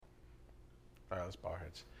All right, let's bow our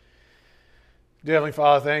heads. Dear Heavenly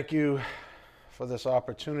Father, thank you for this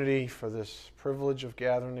opportunity, for this privilege of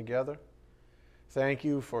gathering together. Thank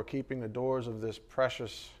you for keeping the doors of this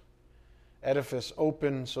precious edifice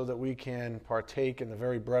open so that we can partake in the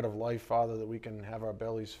very bread of life, Father, that we can have our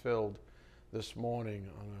bellies filled this morning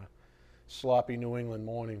on a sloppy New England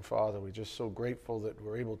morning, Father. We're just so grateful that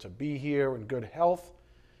we're able to be here in good health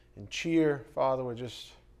and cheer, Father. We're just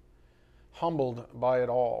humbled by it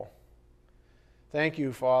all. Thank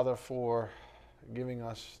you, Father, for giving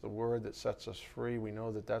us the word that sets us free. We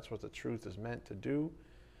know that that's what the truth is meant to do,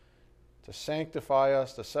 to sanctify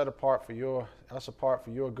us, to set us apart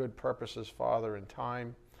for your good purposes, Father, in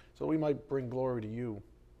time, so we might bring glory to you.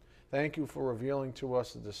 Thank you for revealing to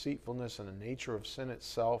us the deceitfulness and the nature of sin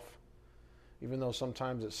itself. Even though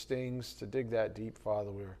sometimes it stings to dig that deep,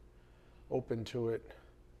 Father, we're open to it,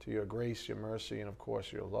 to your grace, your mercy, and of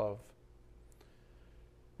course your love.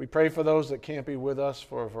 We pray for those that can't be with us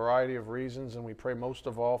for a variety of reasons, and we pray most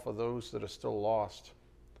of all for those that are still lost,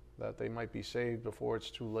 that they might be saved before it's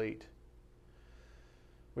too late.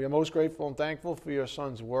 We are most grateful and thankful for your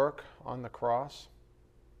Son's work on the cross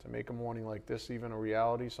to make a morning like this even a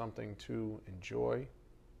reality, something to enjoy,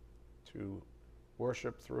 to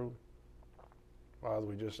worship through. Father,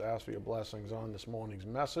 we just ask for your blessings on this morning's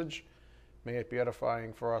message. May it be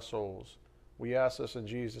edifying for our souls. We ask this in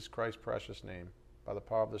Jesus Christ's precious name. By the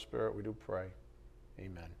power of the Spirit, we do pray.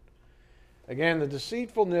 Amen. Again, the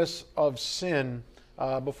deceitfulness of sin.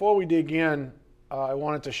 Before we dig in, I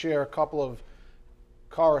wanted to share a couple of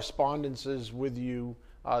correspondences with you.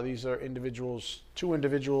 These are two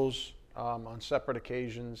individuals on separate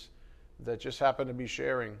occasions that just happen to be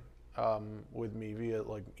sharing with me via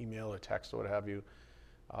like email or text or what have you.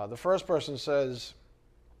 The first person says,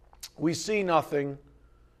 "We see nothing,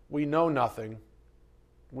 we know nothing,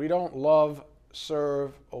 we don't love,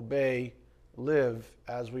 serve, obey, live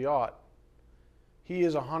as we ought. He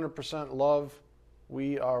is 100% love.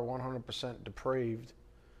 We are 100% depraved.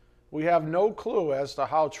 We have no clue as to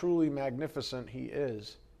how truly magnificent he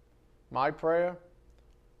is. My prayer?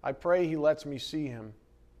 I pray he lets me see him,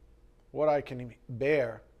 what I can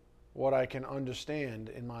bear, what I can understand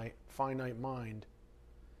in my finite mind,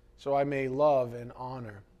 so I may love and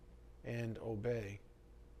honor and obey."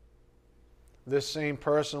 This same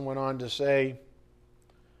person went on to say,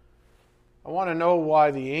 I wanted to know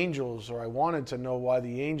why the angels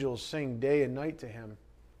sing day and night to him.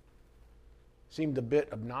 Seemed a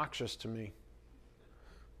bit obnoxious to me.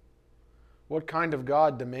 What kind of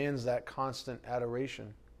God demands that constant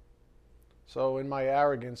adoration? So in my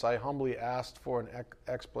arrogance, I humbly asked for an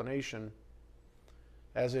explanation,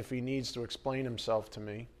 as if he needs to explain himself to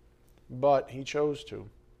me, but he chose to.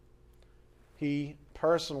 He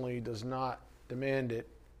personally does not demand it.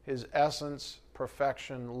 His essence,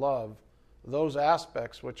 perfection, love, those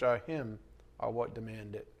aspects which are him are what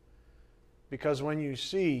demand it. Because when you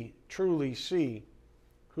truly see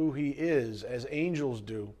who he is, as angels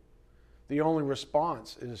do, the only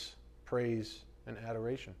response is praise and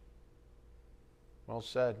adoration. Well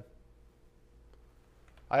said.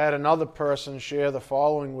 I had another person share the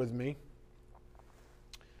following with me.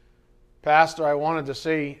 "Pastor, I wanted to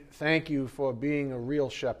say thank you for being a real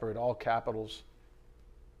shepherd," all capitals.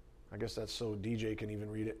 I guess that's so DJ can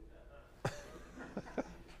even read it.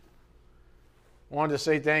 "Wanted to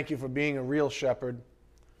say thank you for being a real shepherd.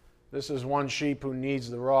 This is one sheep who needs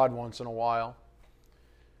the rod once in a while.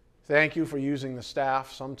 Thank you for using the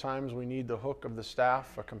staff. Sometimes we need the hook of the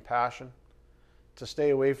staff for compassion, to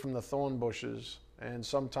stay away from the thorn bushes, and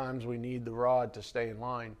sometimes we need the rod to stay in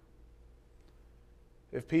line.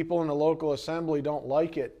 If people in the local assembly don't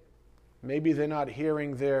like it, maybe they're not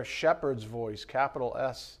hearing their shepherd's voice, capital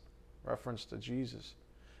S, reference to Jesus.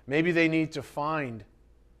 Maybe they need to find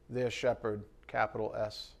their shepherd, capital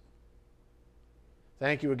S.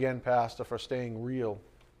 Thank you again, Pastor, for staying real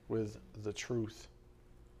with the truth."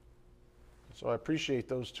 So I appreciate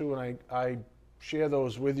those two, and I share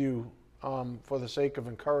those with you for the sake of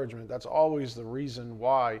encouragement. That's always the reason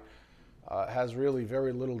why. It has really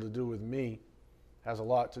very little to do with me. It has a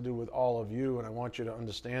lot to do with all of you, and I want you to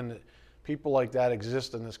understand that people like that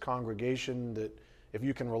exist in this congregation, that if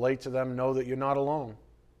you can relate to them, know that you're not alone.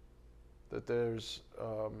 That there's,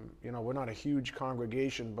 we're not a huge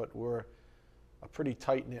congregation, but we're a pretty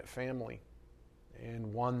tight-knit family,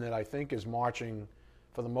 and one that I think is marching,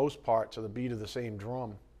 for the most part, to the beat of the same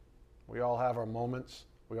drum. We all have our moments.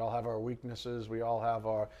 We all have our weaknesses. We all have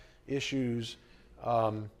our issues.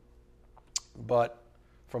 But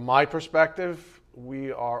from my perspective,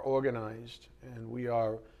 we are organized and we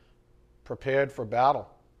are prepared for battle.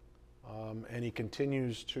 And he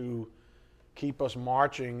continues to keep us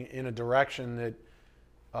marching in a direction that,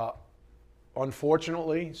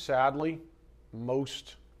 unfortunately, sadly,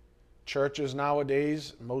 most churches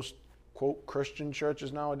nowadays, most, quote, Christian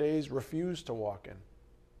churches nowadays, refuse to walk in.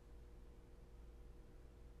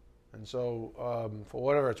 And so, for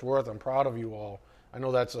whatever it's worth, I'm proud of you all. I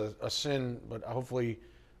know that's a sin, but hopefully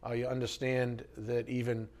you understand that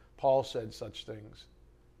even Paul said such things,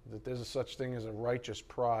 that there's a such thing as a righteous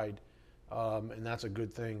pride, and that's a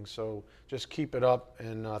good thing. So just keep it up,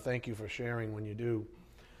 and thank you for sharing when you do.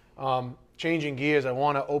 Changing gears, I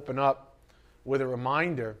want to open up with a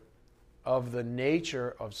reminder of the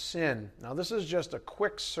nature of sin. Now, this is just a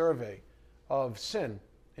quick survey of sin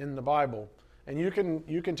in the Bible, and you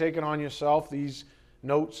can take it on yourself. These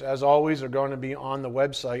notes, as always, are going to be on the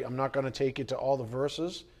website. I'm not going to take you to all the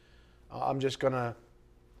verses. I'm just going to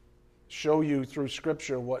show you through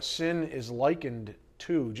Scripture what sin is likened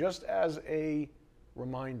to, just as a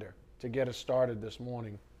reminder to get us started this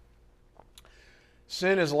morning.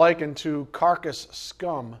 Sin is likened to carcass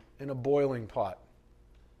scum in a boiling pot.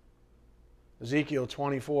 Ezekiel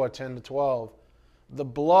 24:10-12. The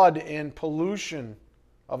blood and pollution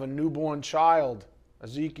of a newborn child.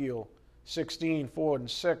 Ezekiel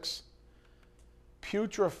 16:4-6.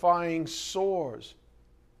 Putrefying sores.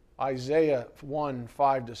 Isaiah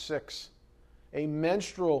 1:5-6. A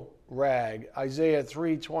menstrual rag. Isaiah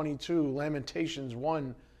 3:22. Lamentations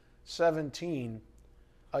 1:17.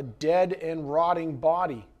 A dead and rotting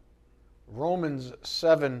body. Romans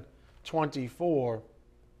 7:24.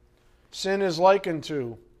 Sin is likened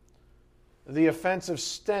to the offensive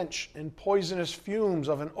stench and poisonous fumes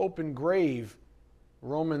of an open grave.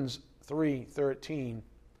 Romans 3:13.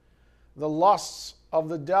 The lusts of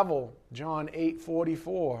the devil. John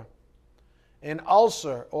 8:44. An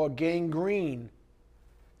ulcer or gangrene.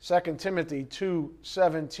 2 Timothy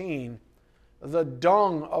 2:17. The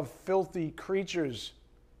dung of filthy creatures.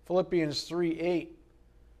 Philippians 3:8.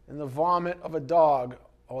 And the vomit of a dog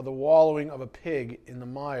or the wallowing of a pig in the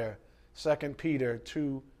mire. 2 Peter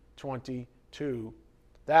 2:22.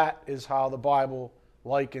 That is how the Bible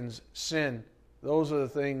likens sin. Those are the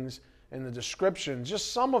things in the description,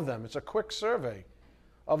 just some of them. It's a quick survey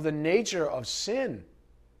of the nature of sin.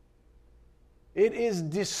 It is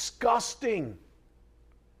disgusting,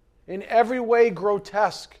 in every way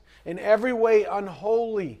grotesque, in every way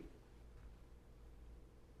unholy.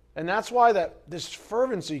 And that's why this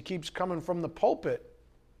fervency keeps coming from the pulpit.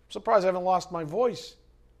 I'm surprised I haven't lost my voice.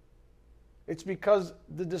 It's because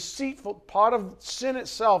the deceitful part of sin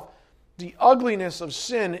itself, the ugliness of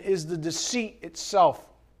sin, is the deceit itself.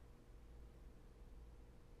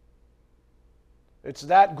 It's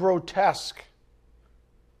that grotesque.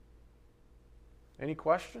 Any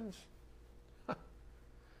questions?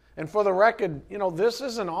 And for the record, this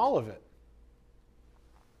isn't all of it.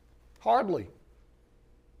 Hardly.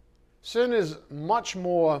 Sin is much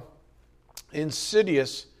more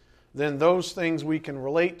insidious than those things we can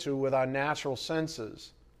relate to with our natural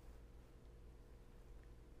senses.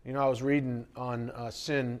 I was reading on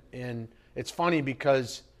sin, and it's funny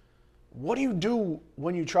because what do you do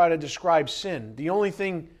when you try to describe sin? The only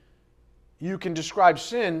thing you can describe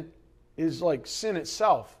sin is like sin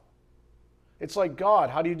itself. It's like God.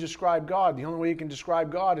 How do you describe God? The only way you can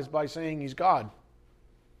describe God is by saying He's God.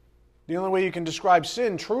 The only way you can describe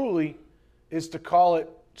sin truly is to call it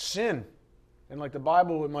sin. And like the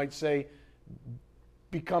Bible, it might say,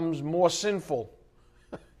 becomes more sinful.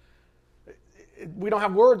 We don't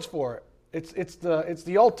have words for it. It's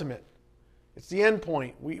the ultimate. It's the end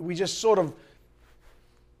point. We just sort of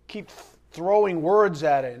keep throwing words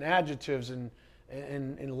at it and adjectives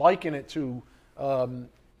and liken it to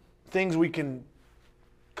things we can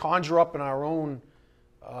conjure up in our own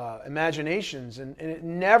imaginations. And it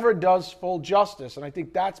never does full justice. And I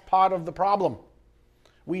think that's part of the problem.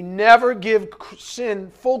 We never give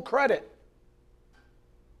sin full credit.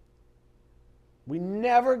 We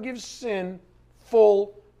never give sin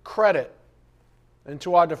full credit. And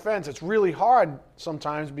to our defense, it's really hard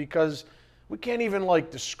sometimes because we can't even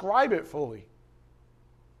describe it fully.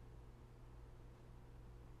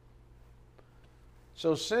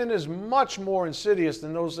 So sin is much more insidious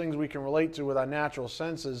than those things we can relate to with our natural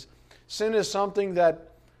senses. Sin is something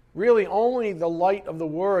that really only the light of the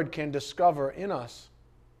Word can discover in us.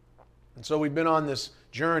 And so we've been on this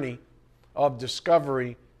journey of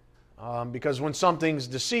discovery because when something's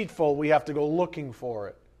deceitful, we have to go looking for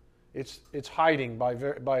it. It's hiding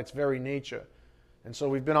by its very nature. And so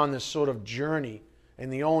we've been on this sort of journey.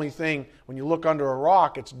 And the only thing, when you look under a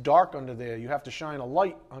rock, it's dark under there. You have to shine a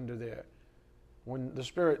light under there. When the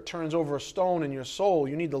Spirit turns over a stone in your soul,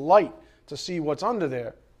 you need the light to see what's under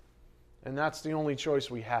there. And that's the only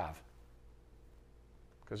choice we have.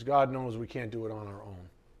 because God knows we can't do it on our own.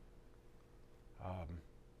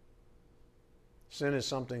 Sin is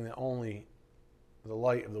something that only the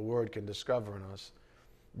light of the Word can discover in us.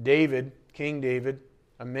 David, King David,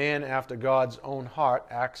 a man after God's own heart,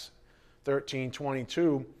 Acts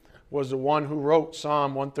 13:22, was the one who wrote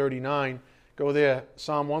Psalm 139. Go there,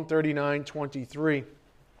 Psalm 139:23.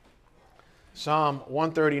 Psalm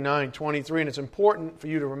 139:23, and it's important for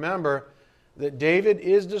you to remember that David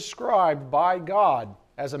is described by God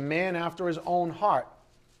as a man after his own heart.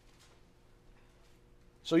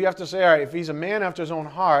 So you have to say, all right, if he's a man after his own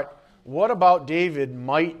heart, what about David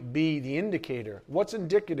might be the indicator? What's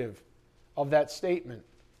indicative of that statement?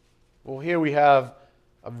 Well, here we have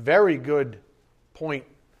a very good point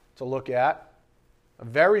to look at, a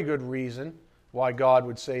very good reason why God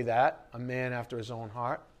would say that, a man after his own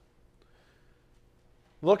heart.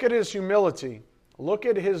 Look at his humility. Look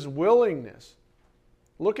at his willingness.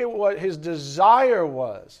 Look at what his desire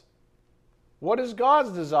was. What is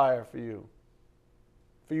God's desire for you?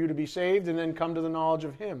 For you to be saved and then come to the knowledge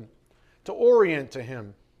of Him, to orient to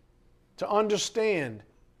Him, to understand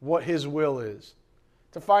what His will is,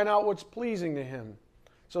 to find out what's pleasing to Him,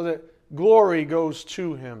 so that glory goes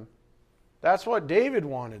to Him. That's what David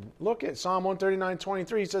wanted. Look at Psalm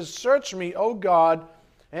 139:23. He says, "Search me, O God,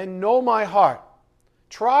 and know my heart.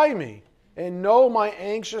 Try me and know my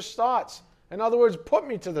anxious thoughts." In other words, put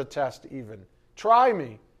me to the test even. Try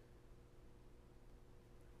me.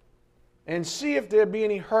 And see if there be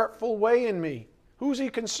any hurtful way in me. Who's He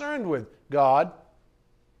concerned with? God.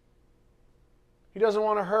 He doesn't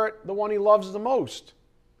want to hurt the one He loves the most.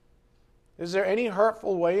 Is there any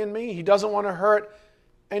hurtful way in me? He doesn't want to hurt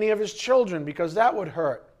any of His children because that would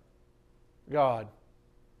hurt God.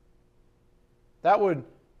 That would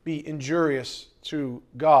be injurious to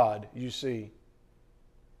God, you see.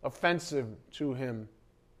 Offensive to Him.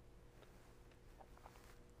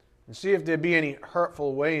 And see if there be any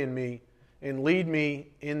hurtful way in me, and lead me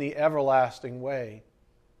in the everlasting way.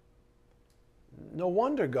 No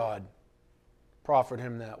wonder God proffered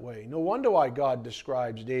him that way. No wonder why God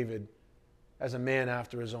describes David as a man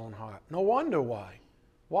after His own heart. No wonder why.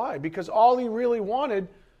 Why? Because all he really wanted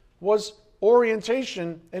was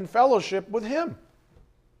orientation and fellowship with Him.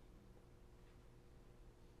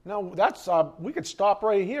 Now, that's we could stop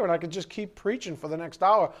right here and I could just keep preaching for the next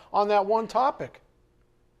hour on that one topic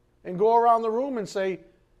and go around the room and say,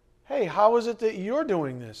 hey, how is it that you're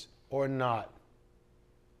doing this or not?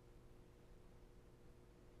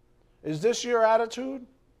 Is this your attitude?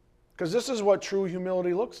 Because this is what true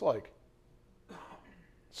humility looks like.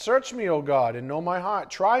 Search me, O God, and know my heart.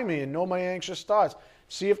 Try me and know my anxious thoughts.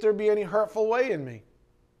 See if there be any hurtful way in me.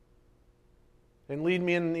 And lead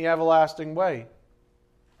me in the everlasting way.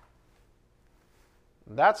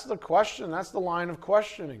 That's the question. That's the line of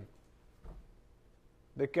questioning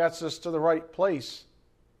that gets us to the right place.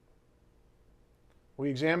 We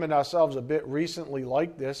examined ourselves a bit recently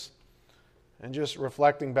like this, and just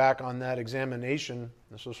reflecting back on that examination.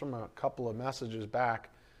 This was from a couple of messages back,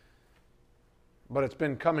 but it's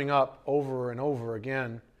been coming up over and over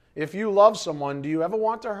again. If you love someone, do you ever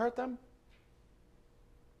want to hurt them?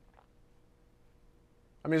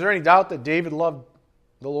 I mean, is there any doubt that David loved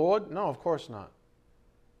the Lord? No, of course not.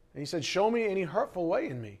 And he said, show me any hurtful way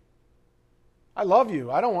in me. I love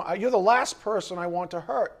you. You're the last person I want to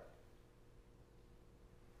hurt.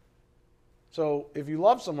 So if you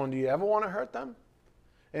love someone, do you ever want to hurt them?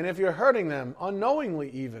 And if you're hurting them, unknowingly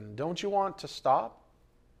even, don't you want to stop?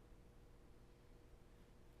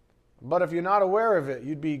 But if you're not aware of it,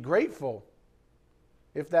 you'd be grateful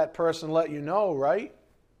if that person let you know, right?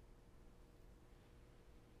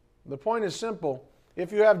 The point is simple.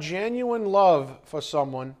 If you have genuine love for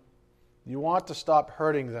someone, you want to stop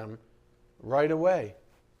hurting them right away.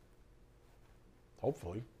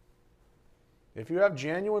 Hopefully. If you have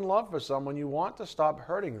genuine love for someone, you want to stop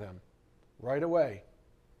hurting them right away.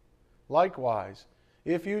 Likewise,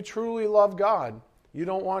 if you truly love God, you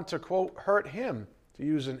don't want to, quote, hurt Him, to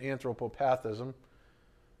use an anthropopathism.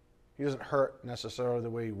 He doesn't hurt necessarily the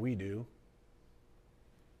way we do,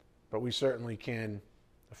 but we certainly can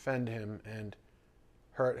offend Him and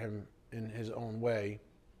hurt Him in His own way.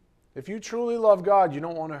 If you truly love God, you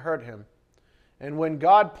don't want to hurt Him. And when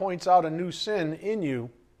God points out a new sin in you,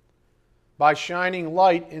 by shining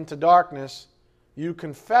light into darkness, you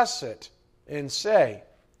confess it and say,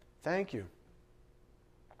 thank you.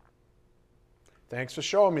 Thanks for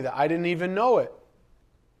showing me that. I didn't even know it.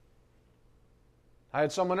 I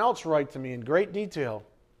had someone else write to me in great detail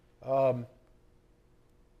how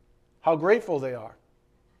grateful they are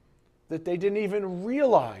that they didn't even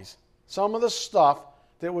realize some of the stuff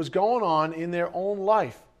that was going on in their own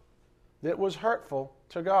life that was hurtful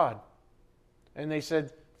to God. And they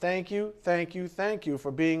said, thank you, thank you, thank you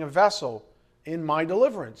for being a vessel in my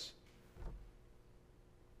deliverance.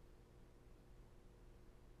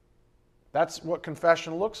 That's what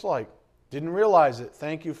confession looks like. Didn't realize it.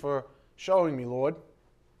 Thank you for showing me, Lord,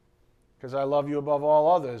 because I love you above all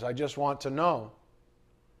others. I just want to know.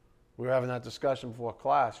 We were having that discussion before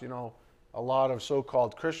class. You know, a lot of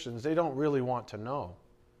so-called Christians, they don't really want to know.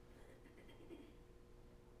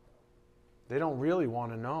 They don't really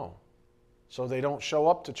want to know. So they don't show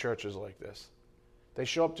up to churches like this. They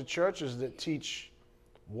show up to churches that teach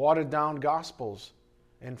watered-down gospels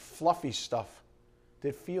and fluffy stuff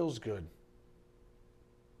that feels good.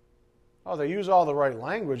 Oh, they use all the right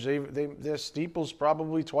language. Their steeple's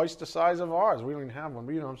probably twice the size of ours. We don't even have one,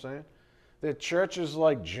 but you know what I'm saying. Their church is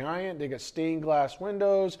like giant. They got stained glass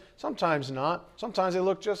windows. Sometimes not. Sometimes they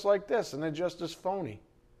look just like this, and they're just as phony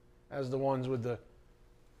as the ones with the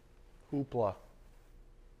hoopla.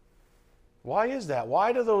 Why is that?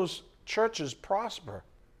 Why do those churches prosper?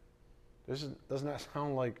 Doesn't that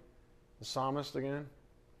sound like the psalmist again?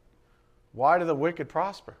 Why do the wicked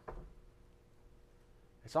prosper?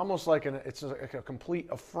 It's almost like it's a complete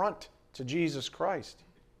affront to Jesus Christ.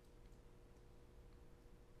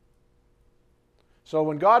 So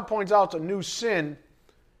when God points out a new sin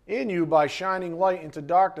in you by shining light into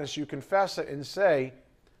darkness, you confess it and say,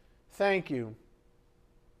 thank you.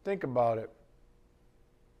 Think about it.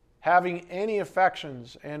 Having any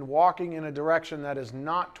affections and walking in a direction that is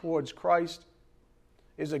not towards Christ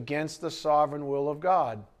is against the sovereign will of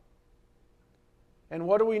God. And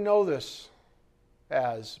what do we know this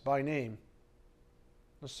as by name?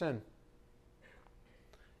 A sin.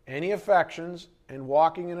 Any affections and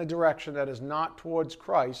walking in a direction that is not towards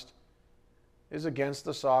Christ is against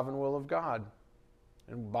the sovereign will of God.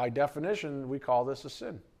 And by definition, we call this a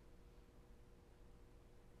sin.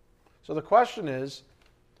 So the question is,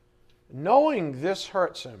 knowing this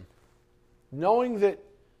hurts him, knowing that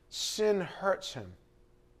sin hurts him,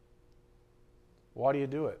 why do you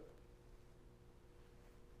do it?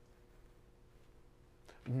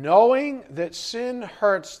 Knowing that sin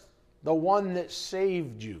hurts the one that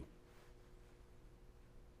saved you,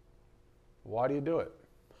 why do you do it?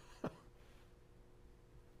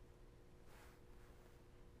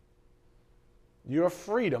 Your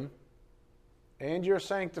freedom and your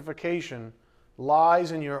sanctification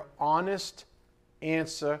lies in your honest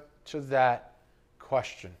answer to that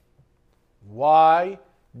question. Why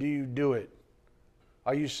do you do it?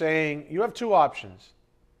 Are you saying, you have two options.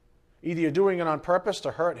 Either you're doing it on purpose to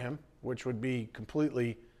hurt him, which would be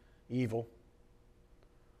completely evil,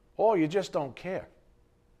 or you just don't care.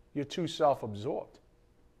 You're too self-absorbed.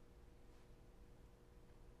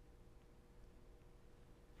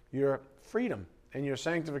 Your freedom and your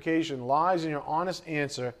sanctification lies in your honest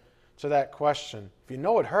answer to that question. If you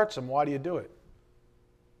know it hurts him, why do you do it?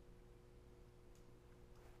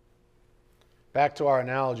 Back to our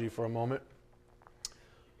analogy for a moment.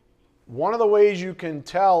 One of the ways you can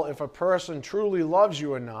tell if a person truly loves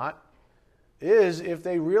you or not is if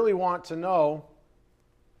they really want to know,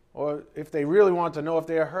 or if they really want to know if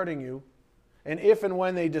they are hurting you, and if and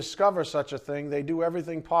when they discover such a thing, they do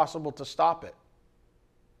everything possible to stop it.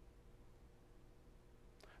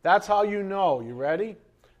 That's how you know. You ready?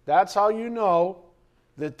 That's how you know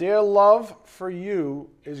that their love for you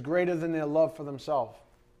is greater than their love for themselves.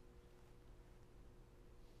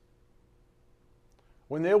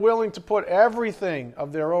 When they're willing to put everything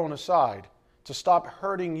of their own aside to stop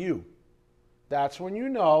hurting you, that's when you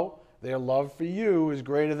know their love for you is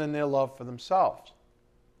greater than their love for themselves.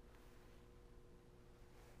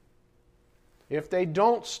 If they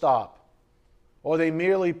don't stop, or they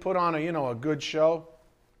merely put on a good show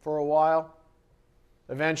for a while,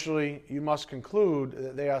 eventually you must conclude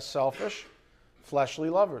that they are selfish, fleshly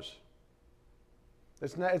lovers.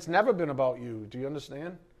 It's never been about you. Do you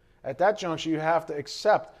understand? At that juncture, you have to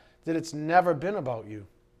accept that it's never been about you.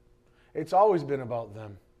 It's always been about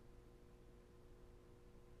them.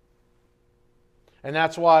 And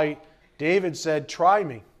that's why David said, try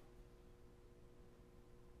me.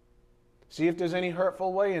 See if there's any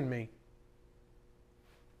hurtful way in me.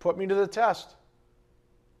 Put me to the test.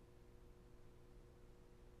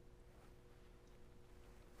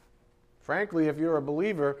 Frankly, if you're a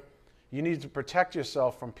believer, you need to protect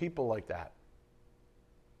yourself from people like that.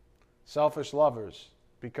 Selfish lovers,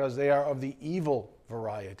 because they are of the evil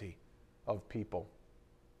variety of people.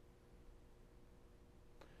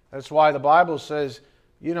 That's why the Bible says,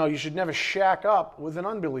 you should never shack up with an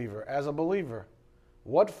unbeliever as a believer.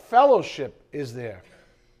 What fellowship is there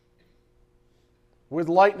with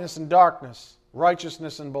lightness and darkness,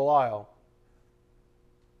 righteousness and Belial?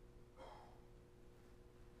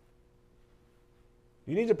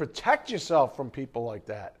 You need to protect yourself from people like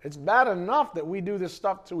that. It's bad enough that we do this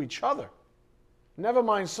stuff to each other. Never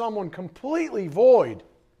mind someone completely void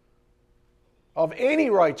of any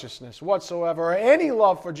righteousness whatsoever, or any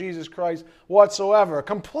love for Jesus Christ whatsoever,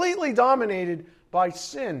 completely dominated by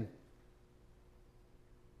sin.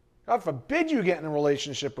 God forbid you get in a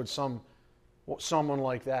relationship with someone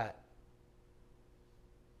like that.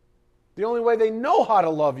 The only way they know how to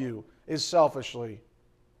love you is selfishly.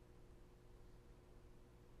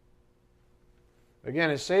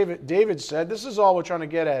 Again, as David said, this is all we're trying to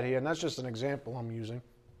get at here, and that's just an example I'm using.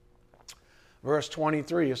 Verse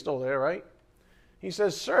 23, you're still there, right? He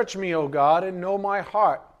says, "Search me, O God, and know my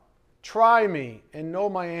heart. Try me and know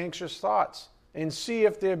my anxious thoughts, and see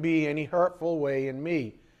if there be any hurtful way in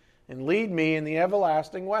me, and lead me in the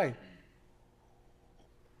everlasting way."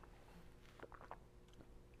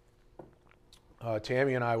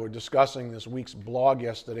 Tammy and I were discussing this week's blog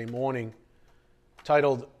yesterday morning,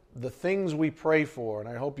 titled "The Things We Pray For," and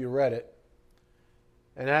I hope you read it.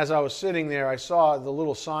 And as I was sitting there, I saw the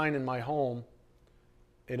little sign in my home,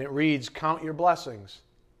 and it reads, "Count your blessings."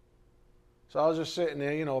 So I was just sitting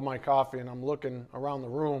there, with my coffee, and I'm looking around the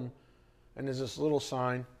room, and there's this little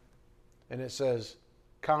sign, and it says,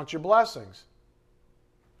 "Count your blessings."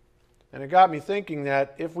 And it got me thinking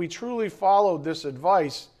that if we truly followed this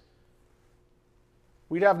advice,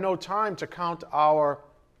 we'd have no time to count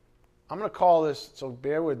I'm going to call this, so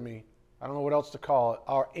bear with me, I don't know what else to call it,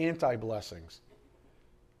 our anti-blessings.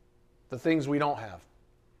 The things we don't have.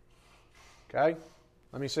 Okay?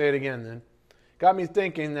 Let me say it again then. Got me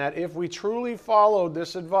thinking that if we truly followed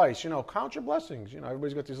this advice, count your blessings.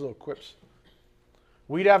 Everybody's got these little quips.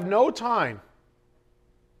 We'd have no time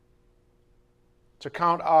to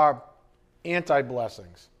count our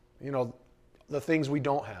anti-blessings. The things we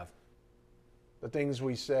don't have. The things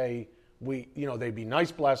we say, they'd be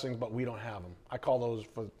nice blessings, but we don't have them. I call those,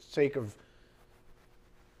 for the sake of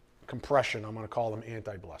compression, I'm going to call them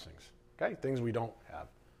anti-blessings. Okay? Things we don't have,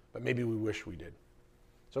 but maybe we wish we did.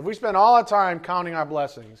 So if we spend all our time counting our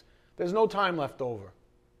blessings, there's no time left over.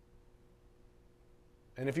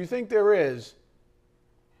 And if you think there is,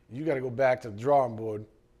 you got to go back to the drawing board,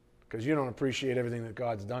 because you don't appreciate everything that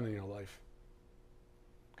God's done in your life.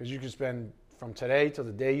 Because you can spend from today to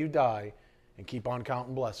the day you die and keep on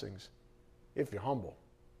counting blessings, if you're humble.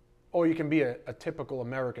 Or you can be a typical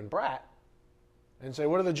American brat and say,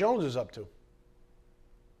 what are the Joneses up to?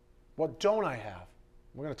 What don't I have?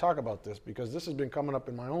 We're going to talk about this, because this has been coming up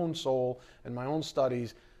in my own soul and my own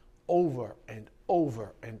studies over and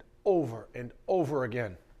over and over and over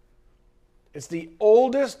again. It's the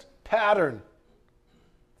oldest pattern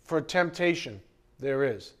for temptation there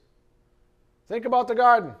is. Think about the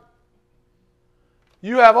garden.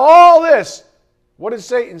 You have all this. What did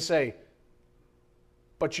Satan say?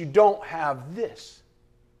 But you don't have this.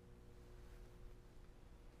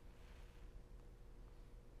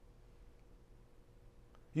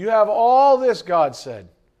 You have all this, God said.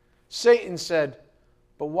 Satan said,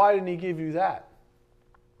 but why didn't he give you that?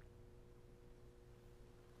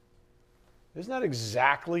 Isn't that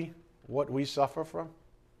exactly what we suffer from?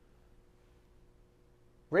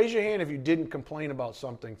 Raise your hand if you didn't complain about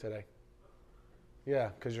something today. Yeah,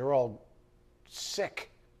 because you're all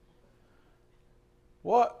sick.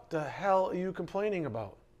 What the hell are you complaining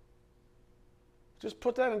about? Just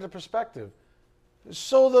put that into perspective.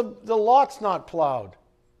 So the lot's not plowed.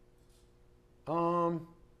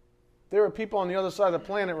 There are people on the other side of the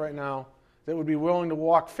planet right now that would be willing to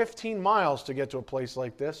walk 15 miles to get to a place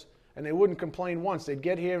like this, and they wouldn't complain once. They'd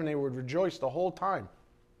get here and they would rejoice the whole time.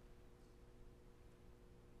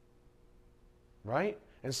 Right?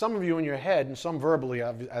 And some of you in your head, and some verbally,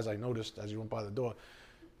 as I noticed as you went by the door,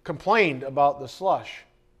 complained about the slush.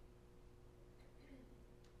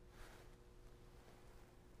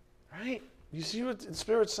 Right? You see what the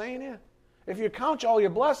Spirit's saying here? If you count all your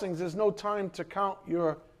blessings, there's no time to count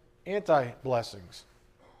your anti-blessings.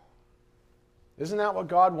 Isn't that what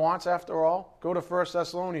God wants after all? Go to 1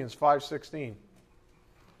 Thessalonians 5:16.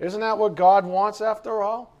 Isn't that what God wants after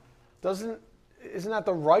all? Isn't that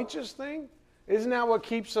the righteous thing? Isn't that what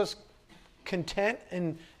keeps us content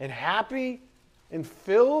and happy and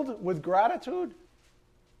filled with gratitude?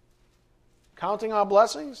 Counting our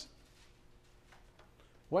blessings?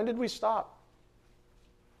 When did we stop?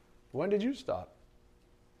 When did you stop?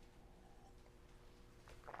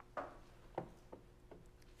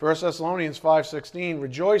 1 Thessalonians 5:16,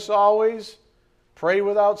 rejoice always, pray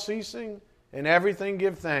without ceasing, in everything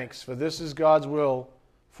give thanks, for this is God's will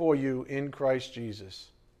for you in Christ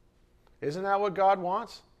Jesus. Isn't that what God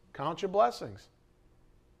wants? Count your blessings.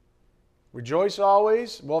 Rejoice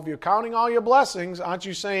always. Well, if you're counting all your blessings, aren't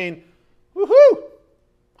you saying, woohoo,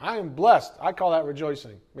 I am blessed. I call that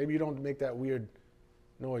rejoicing. Maybe you don't make that weird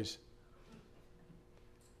noise.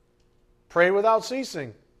 Pray without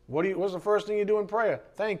ceasing. What's the first thing you do in prayer?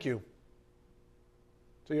 Thank you.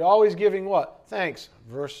 So you're always giving what? Thanks.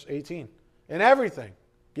 Verse 18. In everything,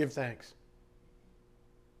 give thanks.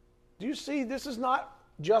 Do you see? This is not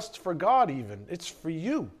just for God even. It's for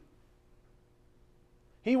you.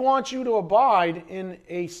 He wants you to abide in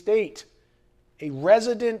a state, a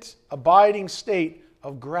resident, abiding state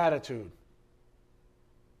of gratitude.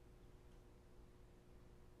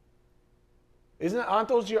 Aren't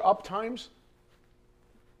those your up times?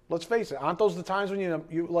 Let's face it. Aren't those the times when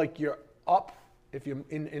you're up, if you're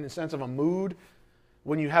in a sense of a mood,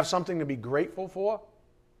 when you have something to be grateful for?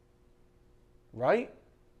 Right?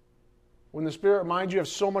 When the Spirit reminds you have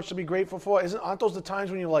so much to be grateful for, aren't those the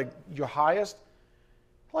times when you're like your highest?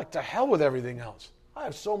 Like, to hell with everything else. I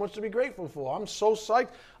have so much to be grateful for. I'm so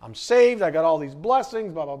psyched. I'm saved. I got all these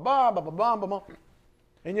blessings, blah, blah, blah, blah, blah, blah, blah, blah.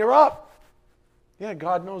 And you're up. Yeah,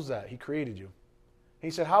 God knows that. He created you. He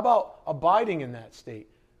said, how about abiding in that state?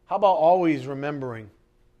 How about always remembering,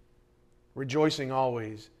 rejoicing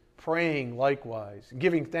always, praying likewise,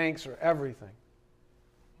 giving thanks for everything?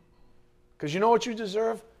 Because you know what you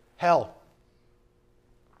deserve? Hell.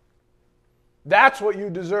 That's what you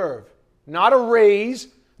deserve. Not a raise,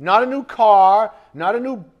 not a new car, not a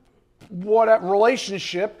new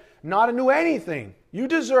relationship, not a new anything. You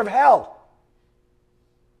deserve hell.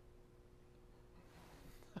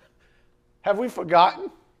 Have we forgotten?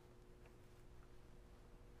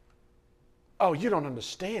 Oh, you don't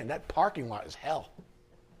understand. That parking lot is hell.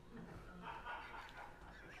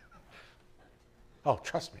 Oh,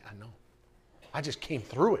 trust me, I know. I just came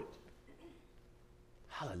through it.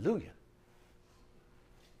 Hallelujah.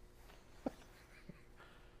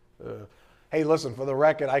 Hey, listen, for the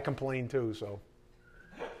record, I complain too, so.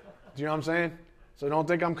 Do you know what I'm saying? So don't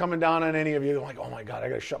think I'm coming down on any of you like, oh my God, I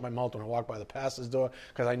got to shut my mouth when I walk by the pastor's door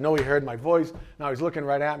because I know he heard my voice. Now he's looking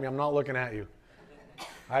right at me. I'm not looking at you.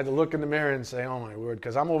 I had to look in the mirror and say, oh my word,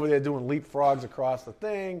 because I'm over there doing leapfrogs across the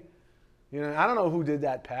thing. You know, I don't know who did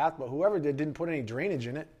that path, but whoever didn't put any drainage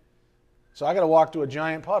in it. So I got to walk to a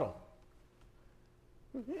giant puddle.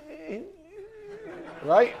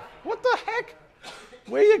 Right? What the heck?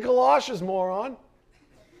 Wear your galoshes, moron.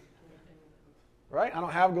 Right? I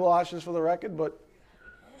don't have galoshes for the record, but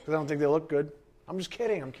because I don't think they look good. I'm just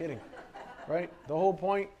kidding. I'm kidding. Right? The whole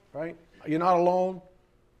point, right? You're not alone.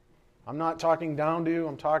 I'm not talking down to you.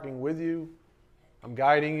 I'm talking with you. I'm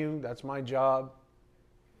guiding you. That's my job.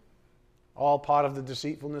 All part of the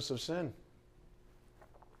deceitfulness of sin.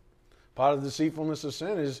 Part of the deceitfulness of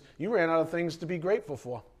sin is you ran out of things to be grateful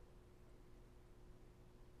for.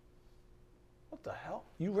 What the hell?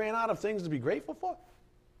 You ran out of things to be grateful for?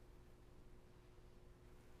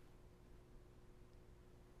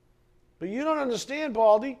 But you don't understand,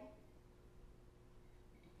 Baldy.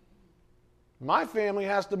 My family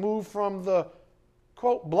has to move from the,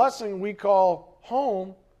 quote, blessing we call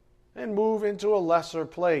home and move into a lesser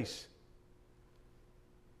place.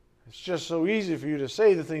 It's just so easy for you to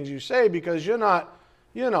say the things you say because you're not,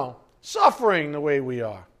 suffering the way we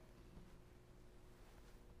are.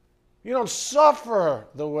 You don't suffer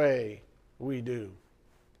the way we do.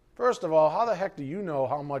 First of all, how the heck do you know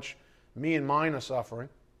how much me and mine are suffering?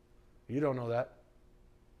 You don't know that.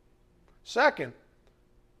 Second,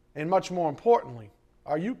 and much more importantly,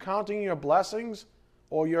 are you counting your blessings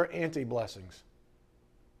or your anti-blessings?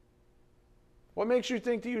 What makes you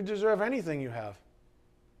think that you deserve anything you have?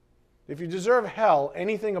 If you deserve hell,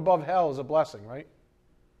 anything above hell is a blessing, right?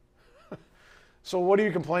 So what are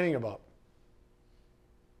you complaining about?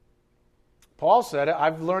 Paul said it,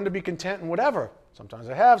 I've learned to be content in whatever. Sometimes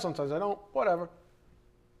I have, sometimes I don't, whatever.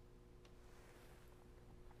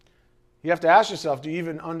 You have to ask yourself, do you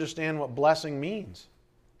even understand what blessing means?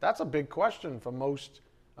 That's a big question for most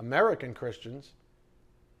American Christians.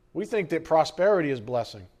 We think that prosperity is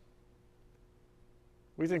blessing.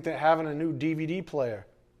 We think that having a new DVD player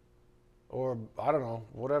or, I don't know,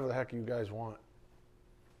 whatever the heck you guys want,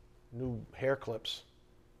 new hair clips,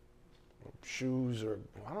 or shoes, or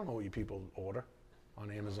I don't know what you people order on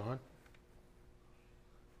Amazon.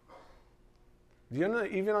 Do you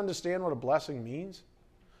even understand what a blessing means?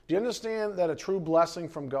 Do you understand that a true blessing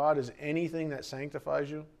from God is anything that sanctifies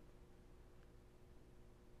you?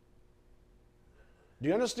 Do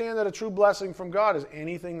you understand that a true blessing from God is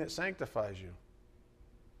anything that sanctifies you?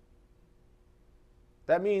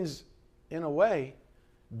 That means, in a way,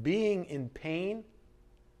 being in pain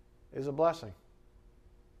is a blessing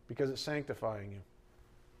because it's sanctifying you.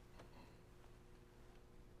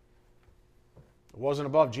 It wasn't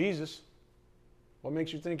above Jesus. What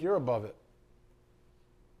makes you think you're above it?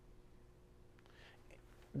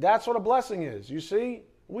 That's what a blessing is. You see,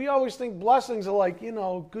 we always think blessings are like,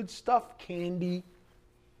 good stuff, candy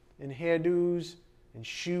and hairdos and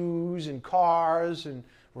shoes and cars and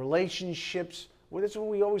relationships. Well, that's what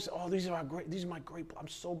we always, these are my great, I'm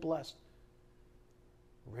so blessed.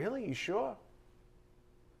 Really? You sure?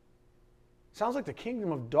 Sounds like the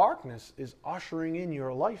kingdom of darkness is ushering in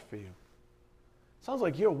your life for you. Sounds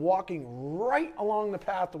like you're walking right along the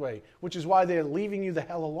pathway, which is why they're leaving you the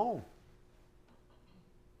hell alone.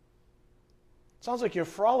 Sounds like you're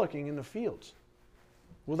frolicking in the fields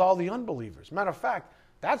with all the unbelievers. Matter of fact,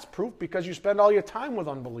 that's proof because you spend all your time with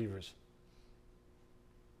unbelievers.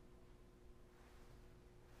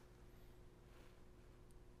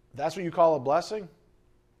 That's what you call a blessing?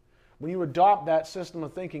 When you adopt that system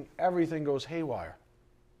of thinking, everything goes haywire.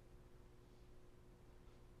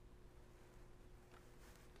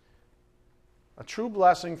 A true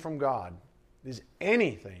blessing from God is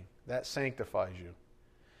anything that sanctifies you.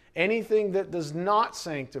 Anything that does not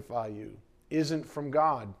sanctify you isn't from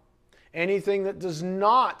God. Anything that does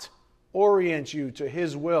not orient you to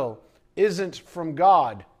His will isn't from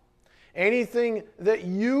God. Anything that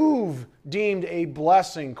you've deemed a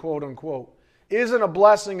blessing, quote unquote, isn't a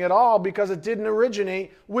blessing at all because it didn't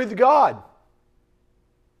originate with God.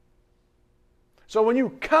 So when you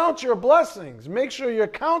count your blessings, make sure you're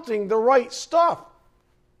counting the right stuff.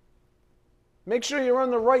 Make sure you're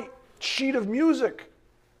on the right sheet of music.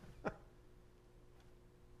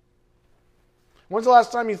 When's the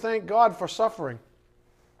last time you thanked God for suffering?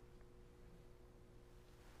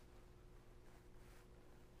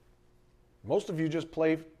 Most of you just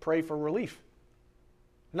pray for relief,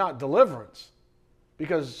 not deliverance,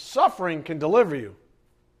 because suffering can deliver you.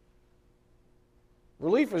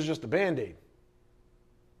 Relief is just a Band-Aid.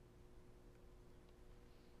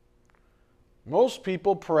 Most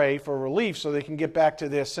people pray for relief so they can get back to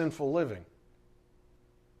their sinful living.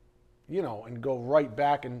 And go right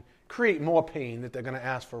back and create more pain that they're going to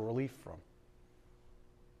ask for relief from.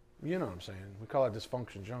 You know what I'm saying? We call it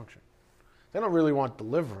dysfunction junction. They don't really want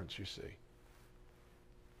deliverance, you see.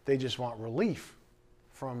 They just want relief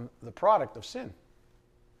from the product of sin.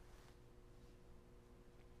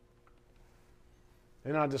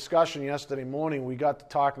 In our discussion yesterday morning, we got to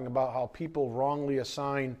talking about how people wrongly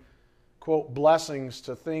assign, quote, blessings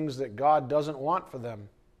to things that God doesn't want for them.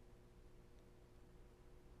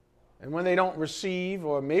 And when they don't receive,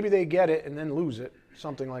 or maybe they get it and then lose it,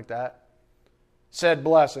 something like that, said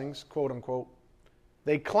blessings, quote unquote,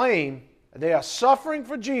 they claim they are suffering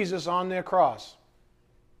for Jesus on their cross.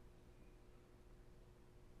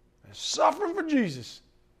 They're suffering for Jesus.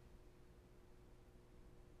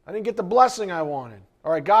 I didn't get the blessing I wanted,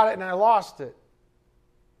 or I got it and I lost it.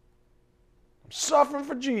 I'm suffering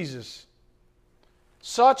for Jesus.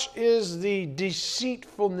 Such is the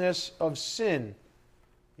deceitfulness of sin.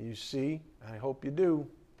 You see, I hope you do.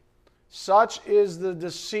 Such is the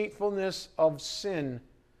deceitfulness of sin.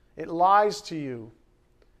 It lies to you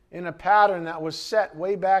in a pattern that was set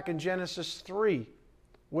way back in Genesis 3,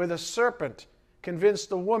 where the serpent convinced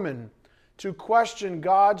the woman to question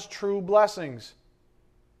God's true blessings.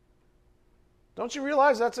 Don't you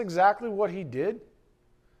realize that's exactly what he did?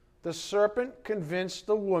 The serpent convinced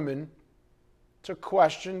the woman to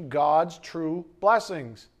question God's true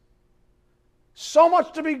blessings. So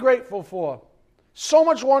much to be grateful for. So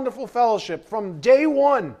much wonderful fellowship from day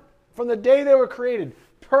one, from the day they were created.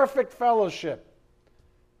 Perfect fellowship.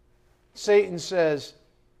 Satan says,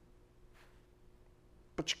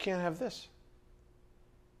 but you can't have this.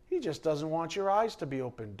 He just doesn't want your eyes to be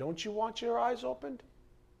opened. Don't you want your eyes opened?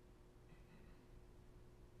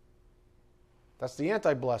 That's the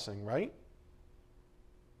anti-blessing, right?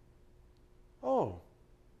 Oh,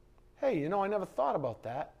 hey, I never thought about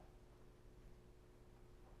that.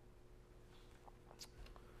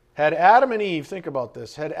 Had Adam and Eve, think about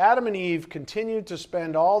this, had Adam and Eve continued to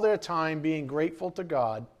spend all their time being grateful to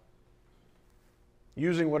God,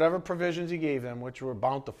 using whatever provisions he gave them, which were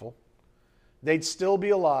bountiful, they'd still be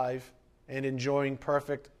alive and enjoying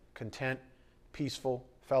perfect, content, peaceful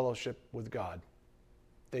fellowship with God.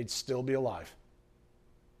 They'd still be alive.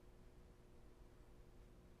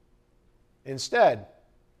 Instead,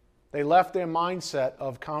 they left their mindset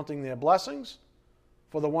of counting their blessings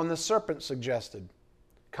for the one the serpent suggested.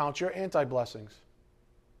 Count your anti-blessings.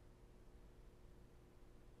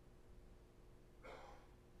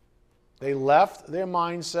 They left their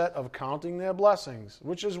mindset of counting their blessings,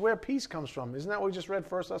 which is where peace comes from. Isn't that what we just read,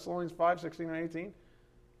 1 Thessalonians 5, 16 and 18?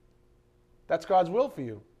 That's God's will for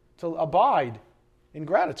you, to abide in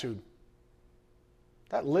gratitude.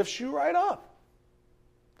 That lifts you right up.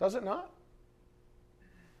 Does it not?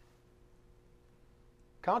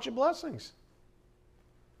 Count your blessings.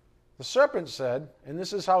 The serpent said, and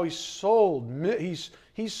this is how he sowed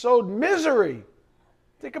misery.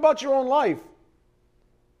 Think about your own life.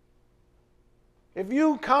 If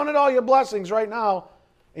you counted all your blessings right now,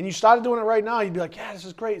 and you started doing it right now, you'd be like, yeah, this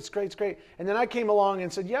is great, it's great, it's great. And then I came along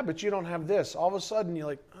and said, yeah, but you don't have this. All of a sudden, you're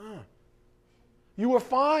like, you were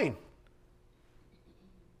fine.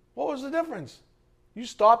 What was the difference? You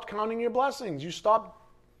stopped counting your blessings. You stopped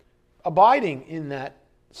abiding in that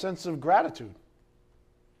sense of gratitude.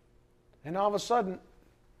 And all of a sudden,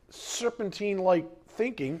 serpentine-like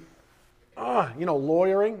thinking,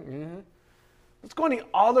 lawyering. Let's go on the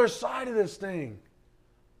other side of this thing.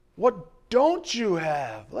 What don't you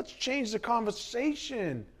have? Let's change the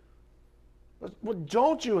conversation. What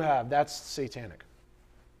don't you have? That's satanic.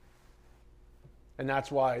 And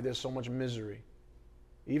that's why there's so much misery,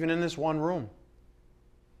 even in this one room.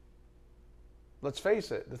 Let's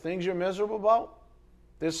face it, the things you're miserable about,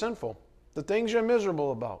 they're sinful. The things you're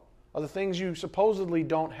miserable about are the things you supposedly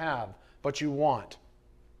don't have, but you want.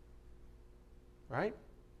 Right?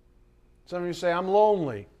 Some of you say, I'm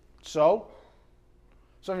lonely. So?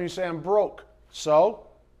 Some of you say, I'm broke. So?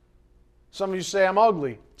 Some of you say, I'm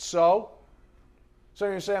ugly. So? Some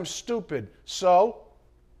of you say, I'm stupid. So?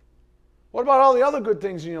 What about all the other good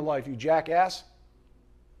things in your life, you jackass?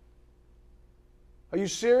 Are you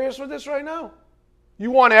serious with this right now?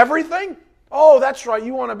 You want everything? Oh, that's right.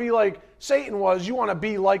 You want to be like Satan was. You want to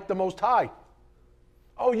be like the Most High.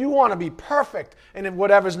 Oh, you want to be perfect. And if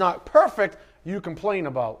whatever's not perfect, you complain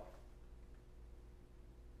about.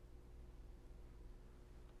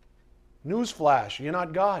 Newsflash, you're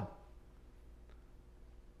not God.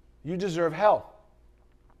 You deserve hell.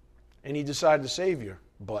 And He decided to save you.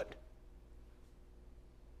 But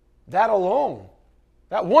that alone,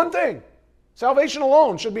 that one thing, salvation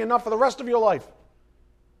alone should be enough for the rest of your life.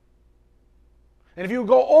 And if you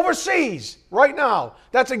go overseas right now,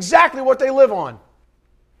 that's exactly what they live on.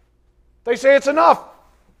 They say it's enough.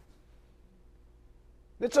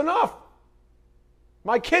 It's enough.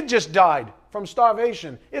 My kid just died from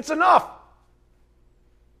starvation. It's enough.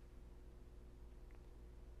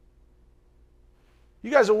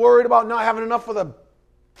 You guys are worried about not having enough for the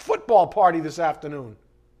football party this afternoon.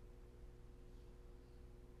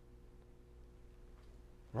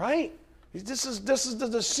 Right? This is the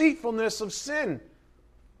deceitfulness of sin.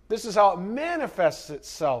 This is how it manifests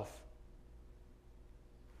itself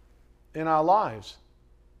in our lives.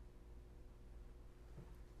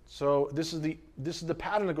 So this is the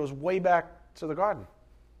pattern that goes way back to the garden.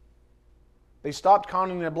 They stopped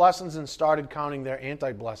counting their blessings and started counting their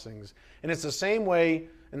anti-blessings. And it's the same way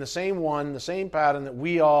and the same pattern that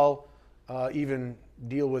we all even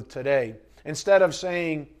deal with today. Instead of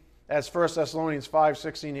saying, as 1 Thessalonians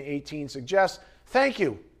 5:16-18 suggests, thank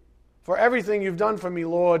you for everything you've done for me,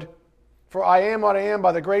 Lord, for I am what I am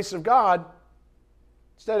by the grace of God.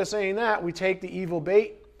 Instead of saying that, we take the evil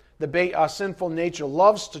bait, the bait our sinful nature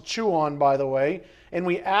loves to chew on, by the way, and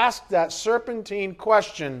we ask that serpentine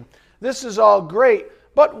question, this is all great,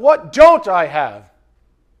 but what don't I have?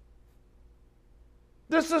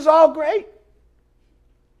 This is all great,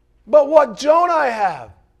 but what don't I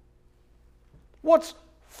have? What's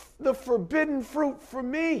the forbidden fruit for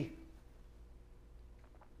me?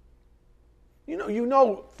 You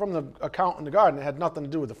know from the account in the garden, it had nothing to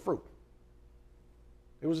do with the fruit.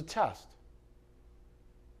 It was a test.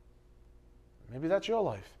 Maybe that's your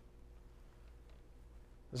life.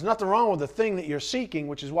 There's nothing wrong with the thing that you're seeking,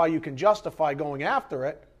 which is why you can justify going after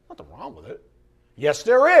it. Nothing wrong with it. Yes,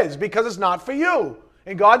 there is, because it's not for you.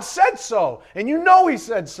 And God said so. And you know He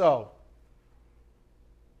said so.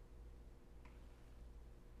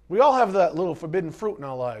 We all have that little forbidden fruit in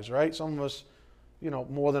our lives, right? Some of us,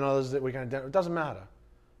 more than others that we can identify. It doesn't matter.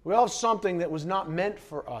 We all have something that was not meant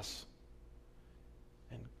for us.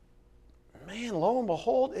 And man, lo and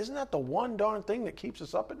behold, isn't that the one darn thing that keeps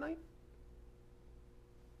us up at night?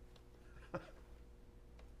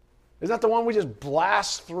 Isn't that the one we just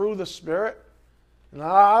blast through the Spirit? La,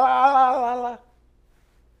 la, la, la.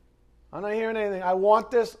 I'm not hearing anything. I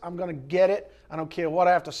want this. I'm going to get it. I don't care what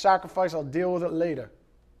I have to sacrifice. I'll deal with it later.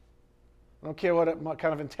 I don't care what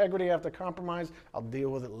kind of integrity I have to compromise. I'll deal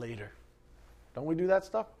with it later. Don't we do that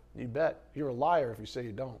stuff? You bet. You're a liar if you say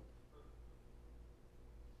you don't.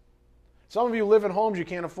 Some of you live in homes you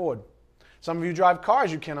can't afford. Some of you drive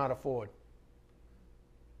cars you cannot afford.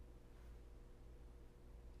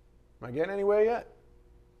 Am I getting anywhere yet?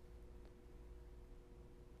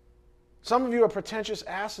 Some of you are pretentious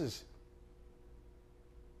asses.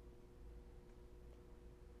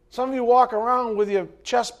 Some of you walk around with your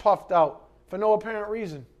chest puffed out for no apparent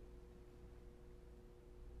reason.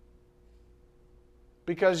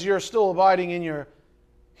 Because you're still abiding in your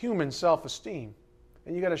human self-esteem.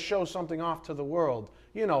 And you got to show something off to the world.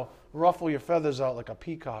 Ruffle your feathers out like a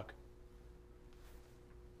peacock.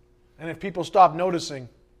 And if people stop noticing,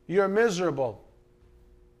 you're miserable.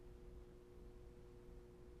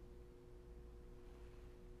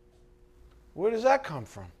 Where does that come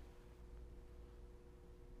from?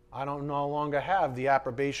 I don't no longer have the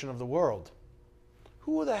approbation of the world.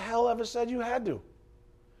 Who the hell ever said you had to?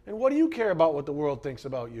 And what do you care about what the world thinks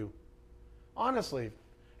about you? Honestly,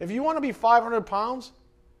 if you want to be 500 pounds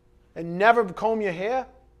and never comb your hair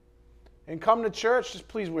and come to church, just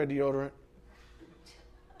please wear deodorant.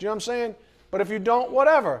 Do you know what I'm saying? But if you don't,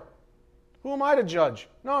 whatever. Who am I to judge?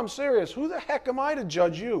 No, I'm serious. Who the heck am I to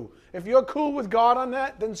judge you? If you're cool with God on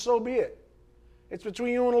that, then so be it. It's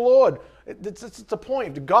between you and the Lord. It's the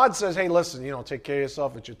point. If God says, hey, listen, take care of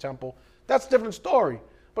yourself at your temple, that's a different story.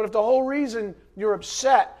 But if the whole reason you're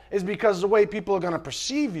upset is because of the way people are going to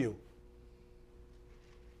perceive you,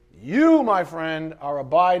 you, my friend,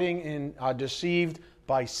 are deceived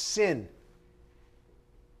by sin.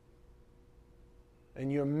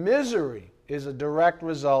 And your misery is a direct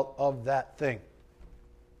result of that thing.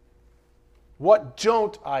 What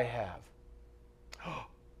don't I have?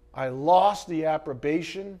 I lost the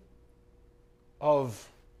approbation of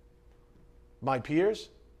my peers.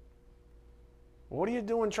 What are you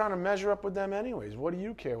doing trying to measure up with them anyways? What do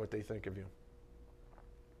you care what they think of you?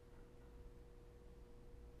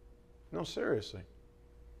 No, seriously.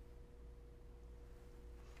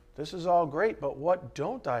 This is all great, but what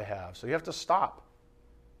don't I have? So you have to stop.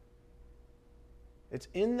 It's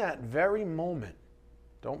in that very moment,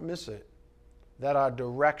 don't miss it, that our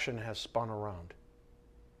direction has spun around.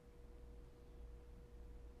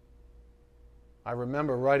 I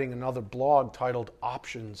remember writing another blog titled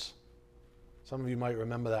Options. Some of you might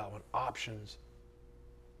remember that one, Options.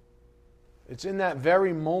 It's in that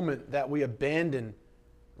very moment that we abandon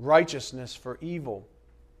righteousness for evil.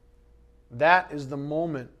 That is the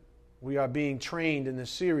moment we are being trained in this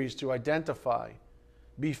series to identify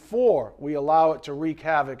before we allow it to wreak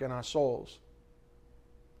havoc in our souls.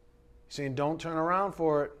 He's saying, don't turn around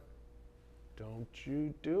for it. Don't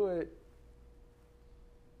you do it.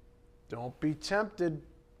 Don't be tempted.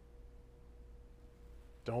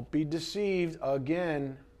 Don't be deceived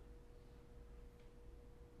again.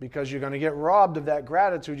 Because you're going to get robbed of that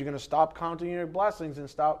gratitude. You're going to stop counting your blessings and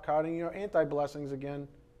stop counting your anti-blessings again.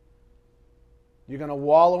 You're going to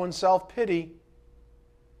wallow in self-pity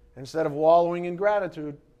instead of wallowing in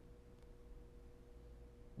gratitude.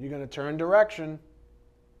 You're going to turn direction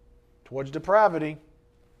towards depravity.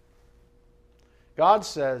 God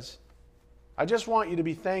says, I just want you to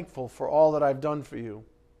be thankful for all that I've done for you.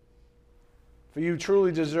 For you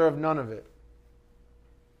truly deserve none of it.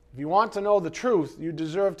 If you want to know the truth, you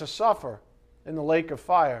deserve to suffer in the lake of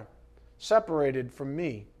fire, separated from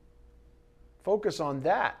me. Focus on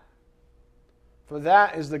that. For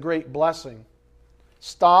that is the great blessing.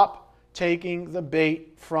 Stop taking the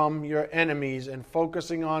bait from your enemies and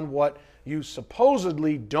focusing on what you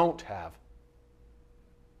supposedly don't have.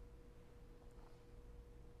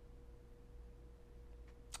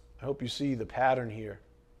 I hope you see the pattern here.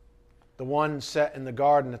 The one set in the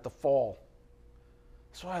garden at the fall.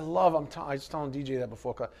 That's what I love. I was telling DJ that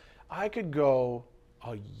before. I could go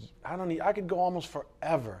I could go almost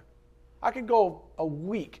forever. I could go a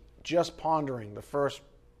week just pondering the first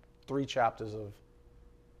 3 chapters of,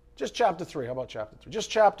 just chapter 3. How about chapter 3?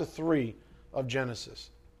 Just chapter 3 of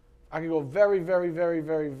Genesis. I could go very, very, very,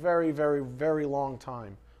 very, very, very, very long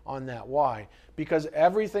time on that. Why? Because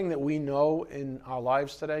everything that we know in our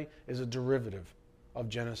lives today is a derivative of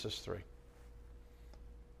Genesis 3.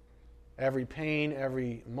 Every pain,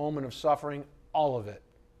 every moment of suffering, all of it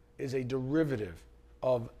is a derivative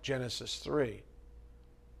of Genesis 3.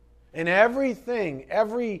 And everything,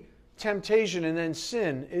 every temptation and then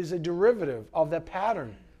sin is a derivative of the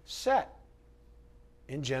pattern set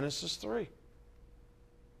in Genesis 3.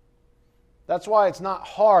 That's why it's not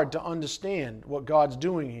hard to understand what God's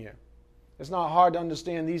doing here. It's not hard to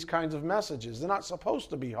understand these kinds of messages. They're not supposed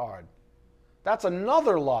to be hard. That's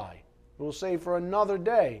another lie we'll save for another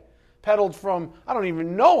day. Peddled from, I don't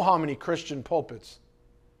even know how many Christian pulpits.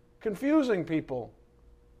 Confusing people.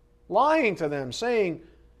 Lying to them, saying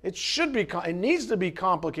it needs to be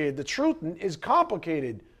complicated. The truth is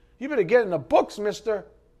complicated. You better get in the books, mister.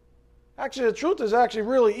 Actually, the truth is actually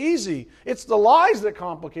really easy. It's the lies that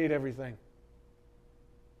complicate everything.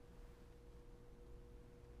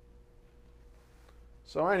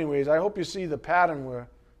 So anyways, I hope you see the pattern we're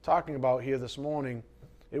talking about here this morning.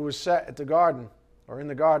 It was set at the garden, or in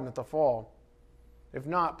the garden at the fall. If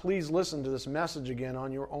not, please listen to this message again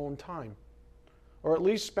on your own time. Or at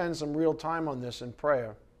least spend some real time on this in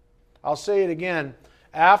prayer. I'll say it again.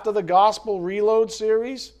 After the Gospel Reload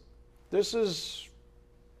series, this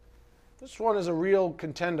one is a real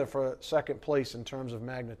contender for second place in terms of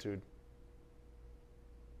magnitude.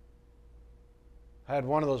 I had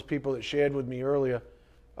one of those people that shared with me earlier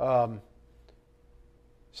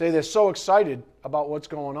say they're so excited about what's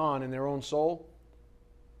going on in their own soul.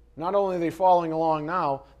 Not only are they following along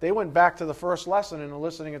now, they went back to the first lesson and are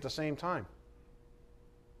listening at the same time.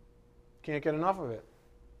 Can't get enough of it.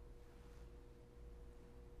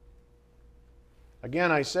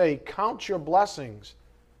 Again, I say, count your blessings,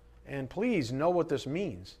 and please know what this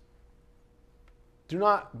means. Do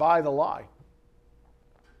not buy the lie.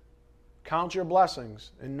 Count your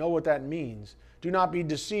blessings and know what that means. Do not be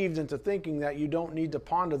deceived into thinking that you don't need to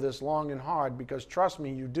ponder this long and hard, because trust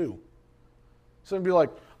me, you do. Some be like,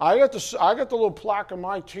 I got the little plaque on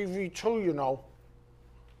my TV too, you know.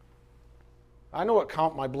 I know what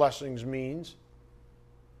count my blessings means.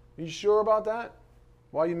 Are you sure about that?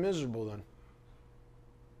 Why are you miserable then?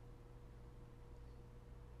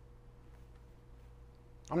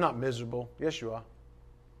 I'm not miserable. Yes, you are.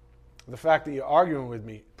 The fact that you're arguing with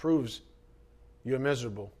me proves you're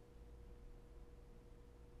miserable.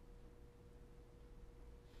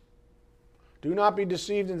 Do not be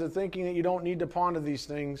deceived into thinking that you don't need to ponder these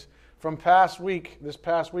things. From this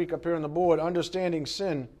past week up here on the board, understanding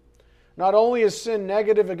sin. Not only is sin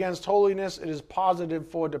negative against holiness, it is positive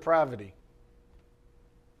for depravity.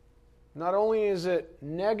 Not only is it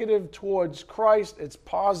negative towards Christ, it's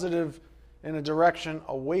positive in a direction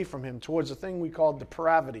away from Him, towards a thing we call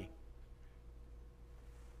depravity.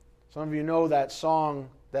 Some of you know that song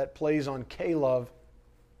that plays on K-Love,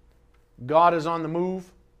 God is on the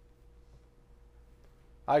move.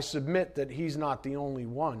 I submit that He's not the only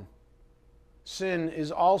one. Sin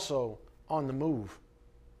is also on the move.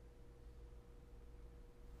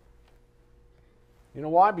 You know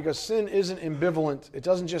why? Because sin isn't ambivalent. It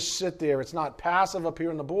doesn't just sit there. It's not passive up here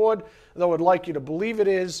on the board, though I'd like you to believe it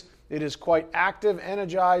is. It is quite active,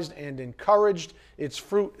 energized, and encouraged. Its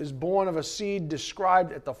fruit is born of a seed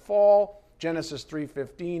described at the fall. Genesis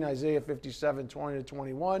 3:15, Isaiah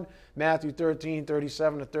 57:20-21, Matthew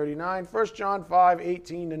 13:37-39, 1 John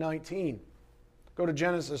 5:18-19. Go to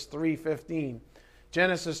Genesis 3:15.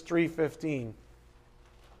 Genesis 3:15.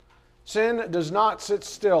 Sin does not sit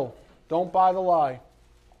still. Don't buy the lie.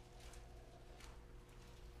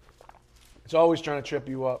 It's always trying to trip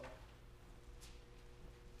you up.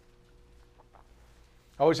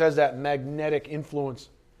 Always has that magnetic influence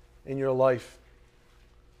in your life.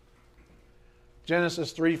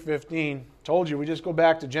 Genesis 3:15. Told you, we just go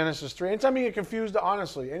back to Genesis 3. Anytime you get confused,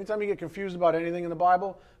 honestly, anytime you get confused about anything in the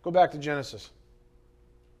Bible, go back to Genesis.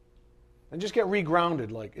 And just get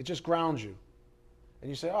regrounded. Like, it just grounds you. And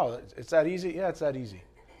you say, oh, it's that easy? Yeah, it's that easy.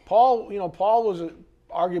 Paul was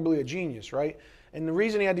arguably a genius, right? And the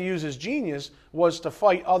reason he had to use his genius was to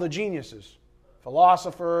fight other geniuses.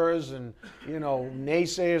 Philosophers and,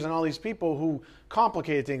 naysayers and all these people who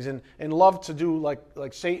complicated things and love to do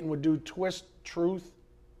like Satan would do, twist truth.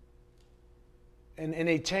 And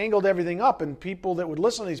they tangled everything up, and people that would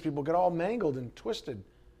listen to these people get all mangled and twisted.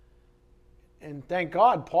 And thank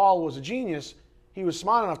God Paul was a genius. He was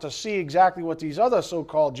smart enough to see exactly what these other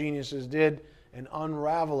so-called geniuses did and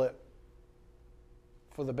unravel it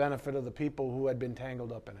for the benefit of the people who had been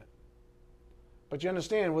tangled up in it. But you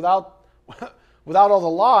understand, without all the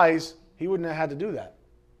lies, he wouldn't have had to do that.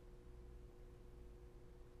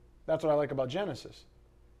 That's what I like about Genesis.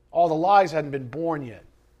 All the lies hadn't been born yet,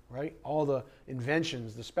 right? All the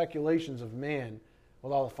inventions, the speculations of man,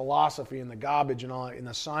 with all the philosophy and the garbage and all, and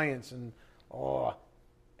the science, and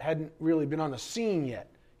hadn't really been on the scene yet.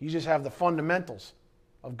 You just have the fundamentals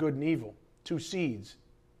of good and evil, two seeds.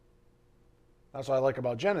 That's what I like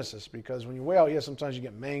about Genesis, because when you way out here, sometimes you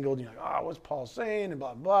get mangled, and you're like, what's Paul saying, and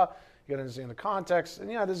blah, blah. You got to understand the context.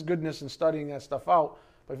 And yeah, there's goodness in studying that stuff out.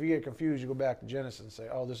 But if you get confused, you go back to Genesis and say,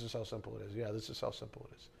 this is how simple it is. Yeah, this is how simple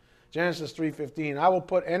it is. Genesis 3:15, I will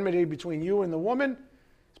put enmity between you and the woman,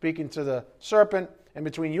 speaking to the serpent, and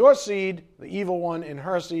between your seed, the evil one, and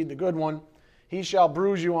her seed, the good one. He shall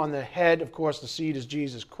bruise you on the head. Of course, the seed is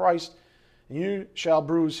Jesus Christ. And you shall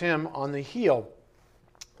bruise him on the heel.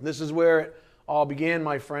 This is where it all began,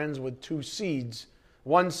 my friends, with two seeds.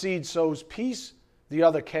 One seed sows peace, the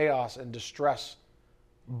other chaos and distress.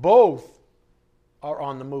 Both are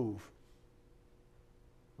on the move.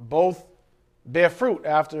 Both bear fruit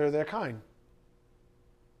after their kind.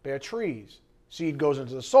 Bear trees. Seed goes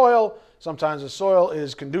into the soil. Sometimes the soil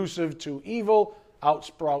is conducive to evil, out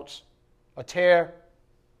sprouts a tare.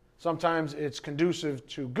 Sometimes it's conducive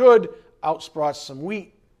to good, out sprouts some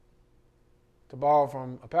wheat. To borrow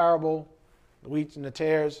from a parable, the wheat and the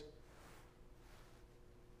tares.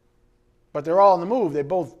 But they're all on the move. They're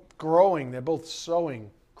both growing. They're both sowing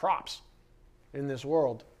crops in this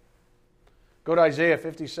world. Go to Isaiah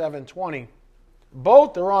 57:20.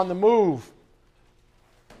 Both are on the move.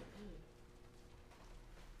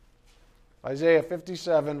 Isaiah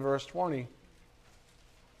 57, verse 20.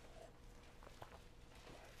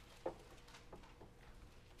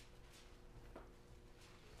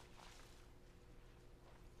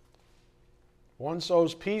 One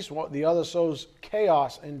sows peace, the other sows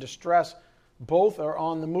chaos and distress. Both are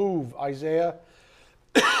on the move. Isaiah,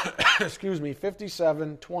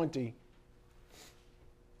 57:20.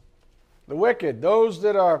 The wicked, those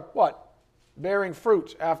that are what? Bearing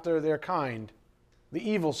fruit after their kind. The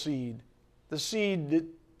evil seed. The seed that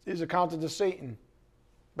is accounted to Satan.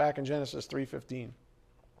 Back in Genesis 3:15.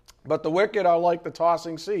 But the wicked are like the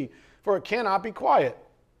tossing sea, for it cannot be quiet.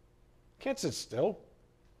 Can't sit still.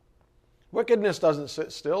 Wickedness doesn't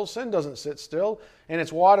sit still. Sin doesn't sit still. And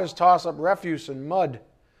its waters toss up refuse and mud.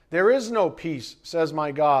 There is no peace, says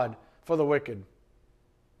my God, for the wicked.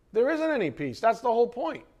 There isn't any peace. That's the whole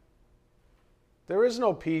point. There is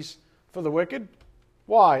no peace for the wicked.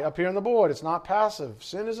 Why? Up here on the board, it's not passive.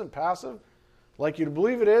 Sin isn't passive. Like you to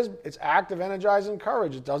believe it is, it's active, energizing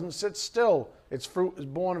courage. It doesn't sit still. Its fruit is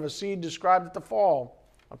born of a seed described at the fall.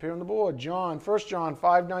 Up here on the board, 1 John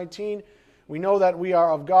 5:19. We know that we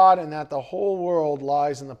are of God and that the whole world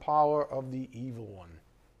lies in the power of the evil one.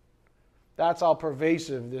 That's how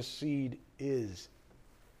pervasive this seed is.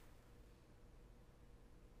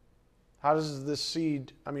 How does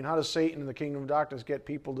Satan and the kingdom of darkness get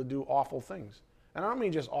people to do awful things? And I don't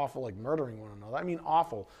mean just awful like murdering one another. I mean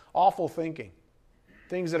awful thinking.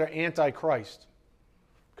 Things that are anti-Christ.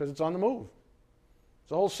 Because it's on the move.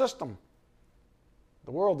 It's a whole system.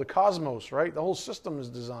 The world, the cosmos, right? The whole system is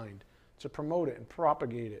designed to promote it and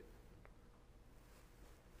propagate it.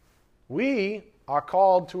 We are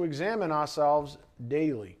called to examine ourselves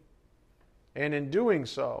daily. And in doing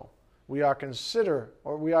so, we are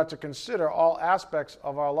to consider all aspects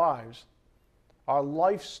of our lives, our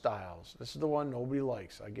lifestyles. This is the one nobody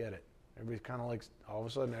likes. I get it. Everybody's kind of like, all of a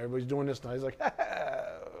sudden, everybody's doing this now. He's like,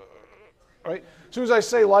 right? As soon as I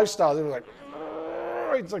say lifestyle, they're like,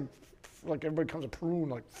 it's like everybody becomes a prune,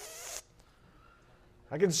 like,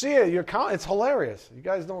 I can see it. It's hilarious. You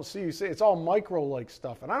guys don't see. You see, it's all micro-like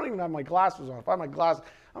stuff. And I don't even have my glasses on. If I have my glasses,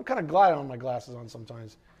 I'm kind of glad I don't have my glasses on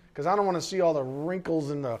sometimes. Because I don't want to see all the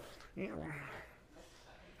wrinkles and the... That's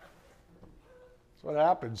what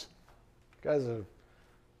happens. Guys are,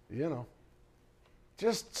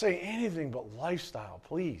 just say anything but lifestyle,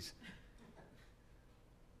 please.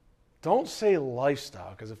 Don't say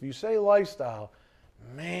lifestyle, because if you say lifestyle,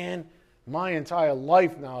 man, my entire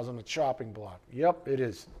life now is on the chopping block. Yep, it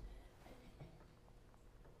is.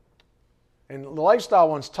 And the lifestyle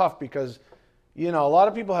one's tough because, a lot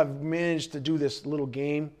of people have managed to do this little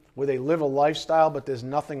game where they live a lifestyle, but there's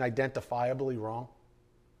nothing identifiably wrong.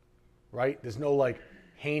 Right? There's no,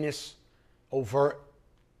 heinous, overt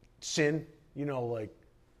sin, like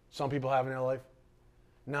some people have in their life.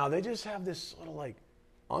 Now, they just have this little,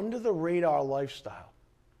 under-the-radar lifestyle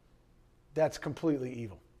that's completely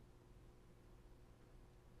evil.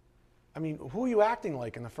 I mean, who are you acting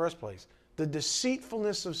like in the first place? The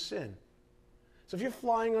deceitfulness of sin. So if you're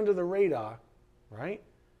flying under the radar, right,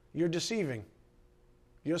 you're deceiving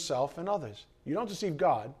yourself and others. You don't deceive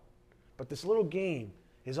God, but this little game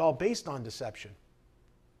is all based on deception.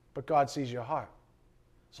 But God sees your heart.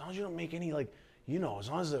 As long as you don't make any, as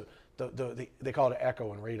long as they call it an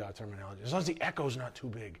echo in radar terminology. As long as the echo's not too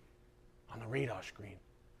big on the radar screen,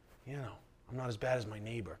 I'm not as bad as my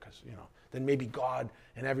neighbor because, then maybe God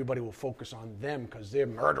and everybody will focus on them because they're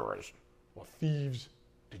murderers or thieves.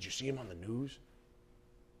 Did you see him on the news?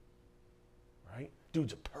 Right?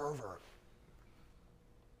 Dude's a pervert.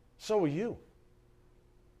 So are you.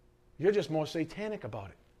 You're just more satanic about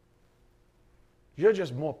it. You're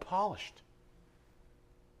just more polished.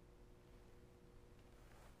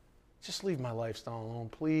 Just leave my lifestyle alone,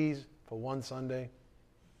 please, for one Sunday.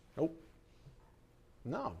 Nope.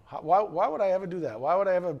 No. Why would I ever do that? Why would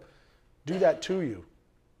I ever do that to you?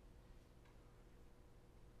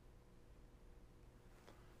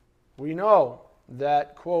 We know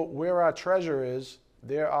that, quote, where our treasure is,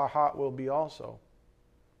 there our heart will be also.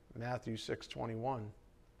 Matthew 6:21.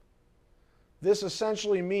 This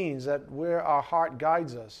essentially means that where our heart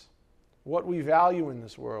guides us, what we value in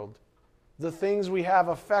this world, the things we have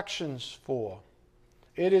affections for,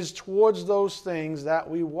 it is towards those things that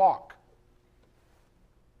we walk.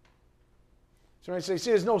 So when I say, see,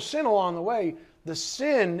 there's no sin along the way, the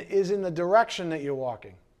sin is in the direction that you're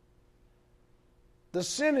walking. The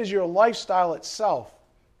sin is your lifestyle itself.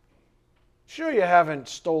 Sure, you haven't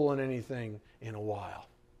stolen anything in a while.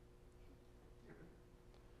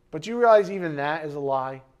 But you realize even that is a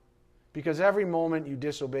lie? Because every moment you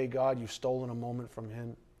disobey God, you've stolen a moment from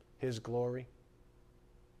Him, His glory.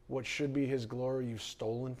 What should be His glory, you've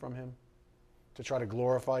stolen from Him to try to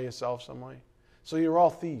glorify yourself some way. So you're all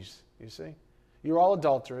thieves, you see? You're all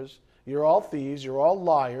adulterers. You're all thieves. You're all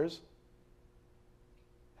liars.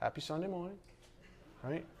 Happy Sunday morning.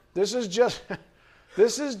 Right? This is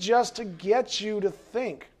just to get you to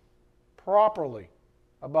think properly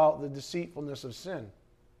about the deceitfulness of sin.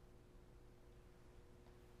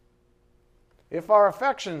 If our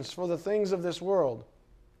affections for the things of this world,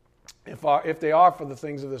 if they are for the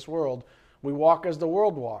things of this world, we walk as the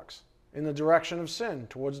world walks, in the direction of sin,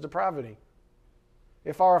 towards depravity.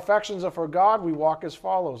 If our affections are for God, we walk as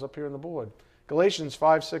follows, up here on the board. Galatians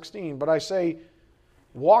 5:16, but I say,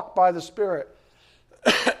 walk by the Spirit,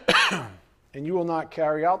 and you will not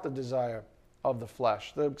carry out the desire of the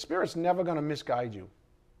flesh. The Spirit's never going to misguide you.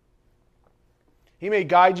 He may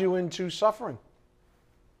guide you into suffering.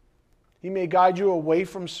 He may guide you away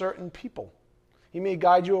from certain people. He may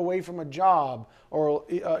guide you away from a job or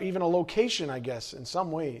even a location, I guess, in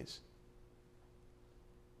some ways.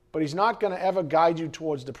 But He's not going to ever guide you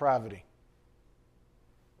towards depravity.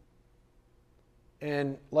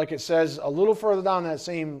 And like it says a little further down that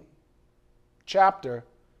same chapter,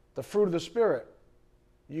 the fruit of the Spirit,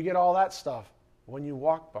 you get all that stuff when you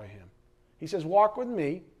walk by Him. He says, walk with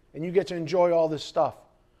me, and you get to enjoy all this stuff.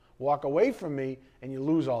 Walk away from me, and you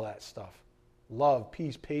lose all that stuff. Love,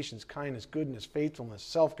 peace, patience, kindness, goodness, faithfulness,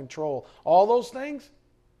 self-control, all those things,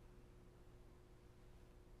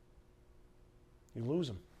 you lose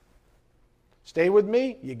them. Stay with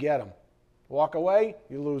me, you get them. Walk away,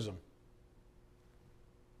 you lose them.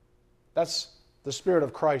 That's the Spirit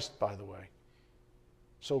of Christ, by the way,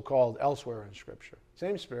 so-called elsewhere in Scripture.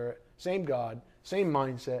 Same Spirit, same God, same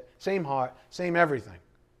mindset, same heart, same everything.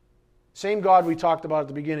 Same God we talked about at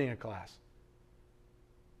the beginning of class.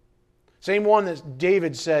 Same one that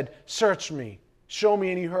David said, search me, show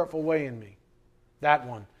me any hurtful way in me. That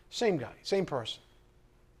one. Same guy, same person.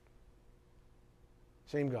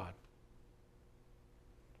 Same God.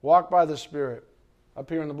 Walk by the Spirit. Up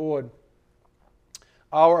here on the board.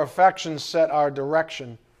 Our affections set our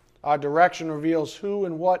direction. Our direction reveals who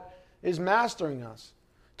and what is mastering us.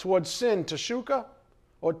 Towards sin, Teshuka,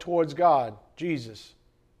 or towards God, Jesus?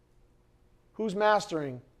 Who's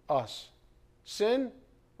mastering us? Sin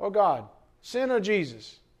or God? Sin or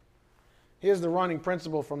Jesus? Here's the running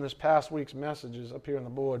principle from this past week's messages up here on the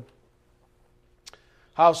board.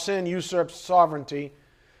 How sin usurps sovereignty.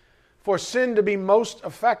 For sin to be most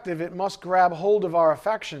effective, it must grab hold of our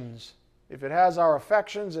affections. If it has our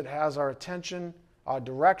affections, it has our attention, our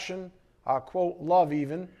direction, our, quote, love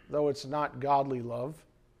even, though it's not godly love.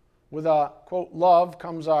 With our, quote, love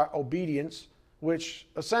comes our obedience, which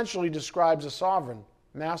essentially describes a sovereign,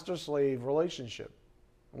 master-slave relationship.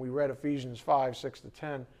 And we read Ephesians 5, 6 to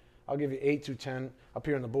 10. I'll give you 8 to 10 up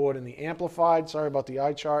here on the board in the Amplified. Sorry about the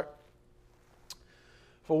eye chart.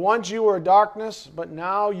 For once you were darkness, but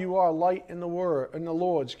now you are light in the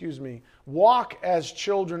Lord. Walk as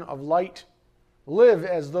children of light. Live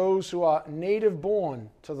as those who are native born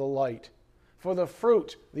to the light. For the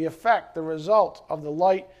fruit, the effect, the result of the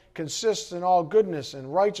light consists in all goodness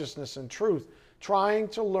and righteousness and truth, trying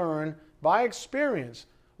to learn by experience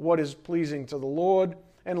what is pleasing to the Lord,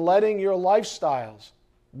 and letting your lifestyles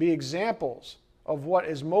be examples of what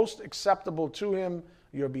is most acceptable to Him,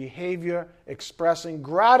 your behavior expressing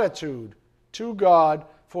gratitude to God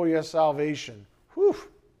for your salvation. Whew,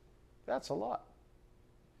 that's a lot.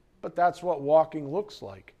 But that's what walking looks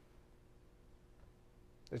like.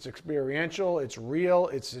 It's experiential, it's real,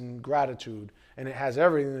 it's in gratitude, and it has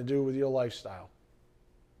everything to do with your lifestyle.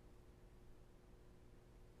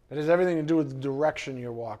 It has everything to do with the direction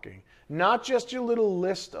you're walking. Not just your little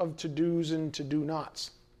list of to-dos and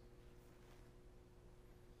to-do-nots.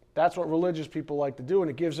 That's what religious people like to do,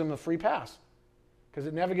 and it gives them a free pass. Because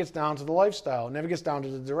it never gets down to the lifestyle. It never gets down to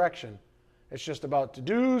the direction. It's just about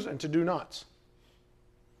to-dos and to-do-nots.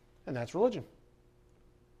 And that's religion.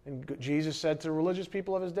 And Jesus said to religious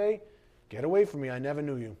people of His day, get away from me, I never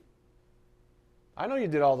knew you. I know you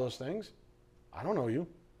did all those things. I don't know you.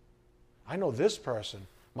 I know this person.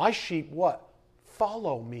 My sheep, what?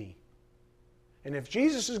 Follow me. And if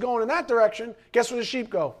Jesus is going in that direction, guess where the sheep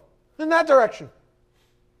go? In that direction.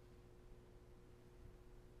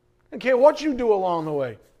 I don't care what you do along the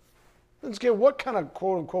way. I don't care what kind of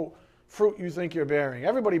quote-unquote fruit you think you're bearing.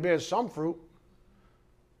 Everybody bears some fruit.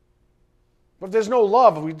 But if there's no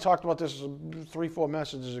love, we talked about this 3-4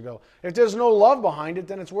 messages ago. If there's no love behind it,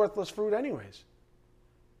 then it's worthless fruit anyways.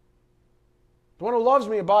 The one who loves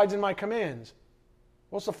me abides in my commands.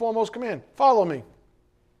 What's the foremost command? Follow me.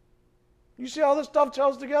 You see how this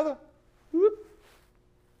dovetails together? Whoop.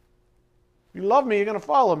 You love me, you're going to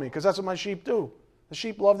follow me, because that's what my sheep do. The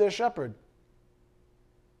sheep love their shepherd.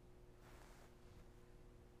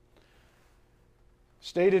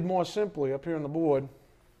 Stated more simply up here on the board,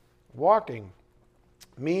 walking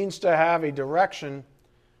means to have a direction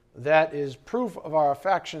that is proof of our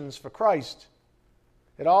affections for Christ.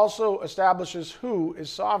 It also establishes who is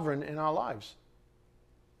sovereign in our lives.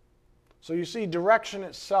 So you see, direction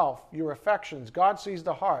itself, your affections, God sees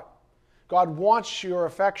the heart. God wants your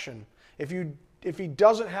affection. If He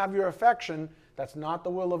doesn't have your affection, that's not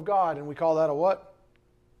the will of God, and we call that a what?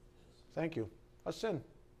 Thank you. A sin.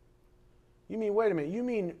 You mean, wait a minute, you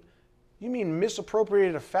mean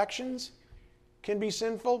misappropriated affections can be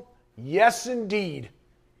sinful? Yes, indeed.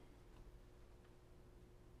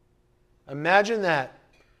 Imagine that.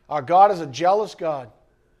 Our God is a jealous God.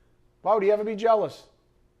 Why would He ever be jealous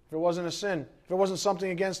if it wasn't a sin? If it wasn't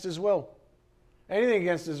something against His will? Anything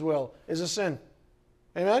against His will is a sin.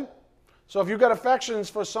 Amen? So if you've got affections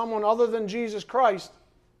for someone other than Jesus Christ,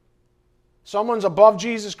 someone's above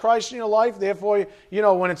Jesus Christ in your life, therefore,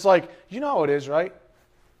 when it's like, you know how it is, right?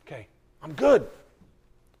 Okay, I'm good.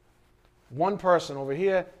 One person over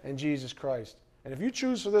here and Jesus Christ. And if you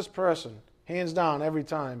choose for this person, hands down every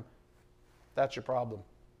time, that's your problem.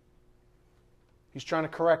 He's trying to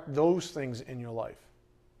correct those things in your life.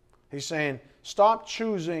 He's saying, stop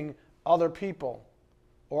choosing other people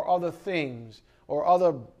or other things or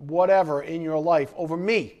other whatever in your life over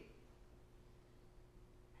me.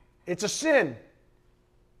 It's a sin.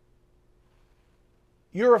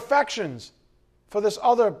 Your affections for this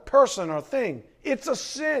other person or thing, it's a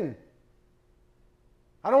sin.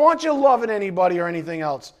 I don't want you loving anybody or anything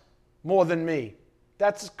else more than me.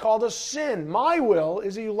 That's called a sin. My will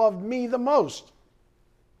is that you love me the most.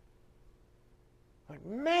 Like,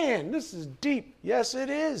 man, this is deep. Yes, it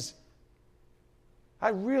is. I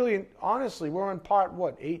really, honestly, we're on part,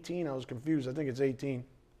 18? I was confused. I think it's 18. You've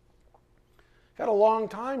had a long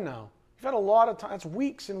time now. You've had a lot of time. It's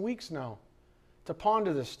weeks and weeks now to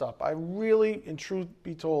ponder this stuff. I really, in truth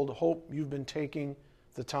be told, hope you've been taking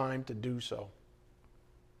the time to do so.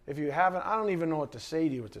 If you haven't, I don't even know what to say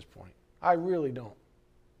to you at this point. I really don't.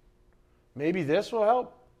 Maybe this will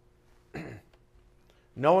help.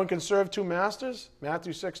 No one can serve two masters,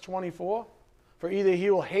 Matthew 6:24. For either he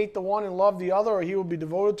will hate the one and love the other, or he will be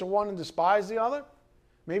devoted to one and despise the other.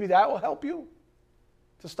 Maybe that will help you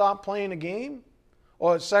to stop playing a game.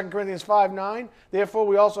 Or 2 Corinthians 5:9. Therefore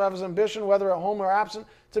we also have his ambition, whether at home or absent,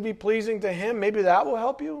 to be pleasing to him. Maybe that will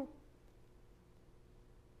help you.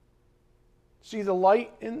 See the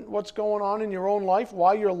light in what's going on in your own life,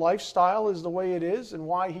 why your lifestyle is the way it is, and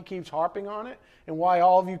why he keeps harping on it, and why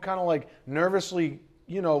all of you kind of like nervously,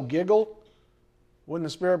 giggle when the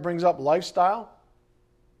Spirit brings up lifestyle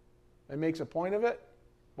and makes a point of it.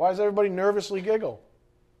 Why does everybody nervously giggle?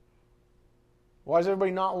 Why does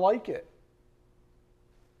everybody not like it?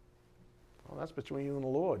 Well, that's between you and the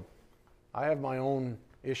Lord. I have my own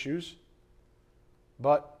issues.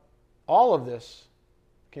 But all of this,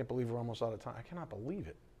 I can't believe we're almost out of time. I cannot believe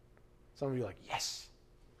it. Some of you are like, yes.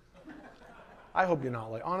 I hope you're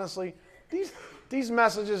not like, honestly, these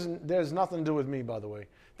messages, there's nothing to do with me, by the way.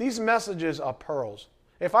 These messages are pearls.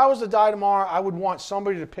 If I was to die tomorrow, I would want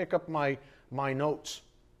somebody to pick up my notes.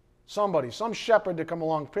 Somebody, some shepherd to come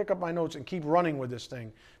along, pick up my notes and keep running with this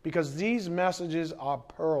thing. Because these messages are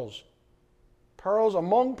pearls. Pearls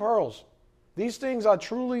among pearls. These things are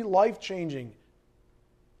truly life-changing.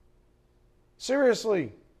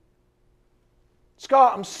 Seriously.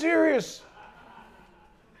 Scott, I'm serious.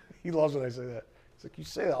 He loves when I say that. It's like you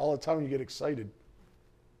say that all the time and you get excited.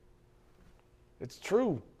 It's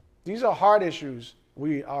true. These are hard issues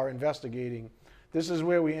we are investigating. This is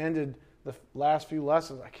where we ended the last few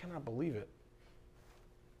lessons. I cannot believe it.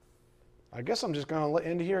 I guess I'm just going to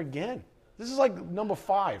end here again. This is like number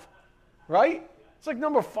 5, right? It's like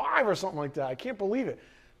number 5 or something like that. I can't believe it.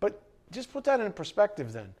 But just put that in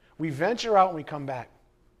perspective then. We venture out and we come back.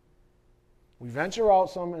 We venture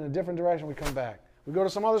out some in a different direction, we come back. We go to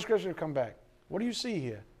some other scripture, we come back. What do you see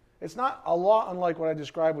here? It's not a lot unlike what I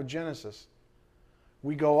described with Genesis.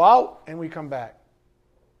 We go out and we come back.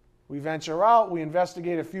 We venture out, we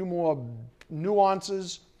investigate a few more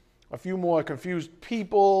nuances, a few more confused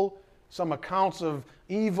people, some accounts of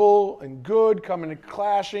evil and good coming and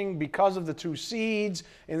clashing because of the two seeds,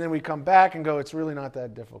 and then we come back and go, it's really not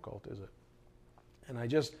that difficult, is it? And I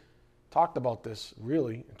just talked about this,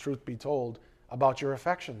 really, truth be told, about your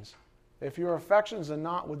affections. if your affections are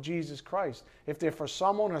not with Jesus Christ, if they're for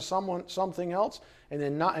someone or something else,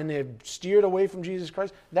 and they're steered away from Jesus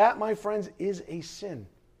Christ, that, my friends, is a sin.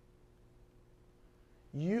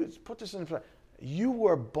 Put this in perspective. You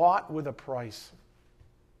were bought with a price.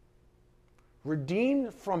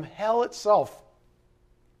 Redeemed from hell itself,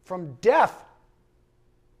 from death.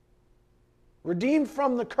 Redeemed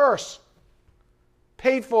from the curse.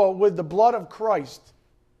 Paid for with the blood of Christ.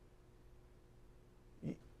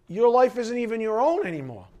 Your life isn't even your own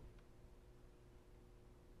anymore.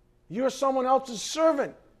 You're someone else's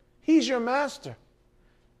servant. He's your master.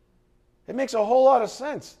 It makes a whole lot of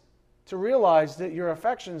sense to realize that your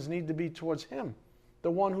affections need to be towards Him,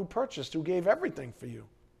 the one who purchased, who gave everything for you.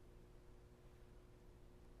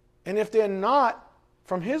 And if they're not,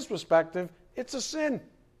 from His perspective, it's a sin.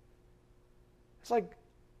 It's like,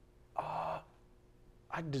 I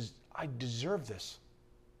deserve this.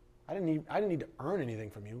 I didn't need to earn anything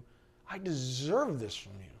from you. I deserve this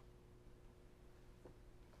from you.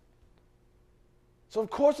 So of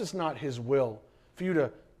course it's not His will for you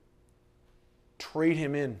to trade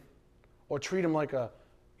Him in or treat Him like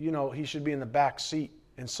He should be in the back seat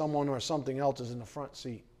and someone or something else is in the front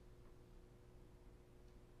seat.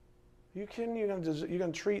 You kidding? You're going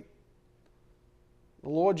to treat the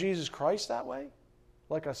Lord Jesus Christ that way?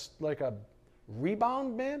 Like a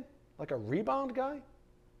rebound man? Like a rebound guy?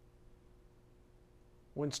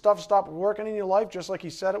 When stuff stopped working in your life just like He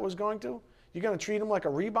said it was going to, you're going to treat Him like a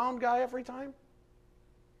rebound guy every time?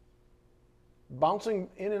 Bouncing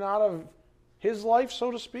in and out of His life,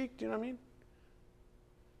 so to speak? Do you know what I mean?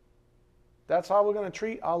 That's how we're going to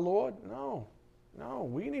treat our Lord? No.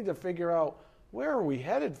 We need to figure out, where are we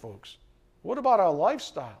headed, folks? What about our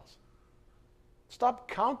lifestyles? Stop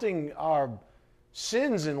counting our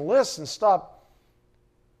sins and lists and stop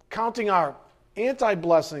counting our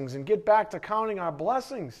anti-blessings and get back to counting our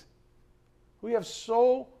blessings. We have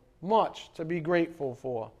so much to be grateful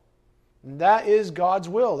for. And that is God's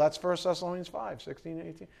will. That's 1 Thessalonians 5, 16 and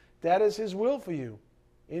 18. That is His will for you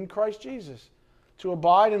in Christ Jesus, to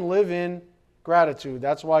abide and live in gratitude.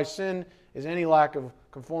 That's why sin is any lack of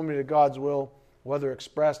conformity to God's will, whether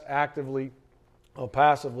expressed actively or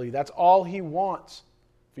passively. That's all He wants,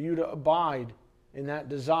 for you to abide in that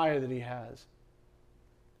desire that He has,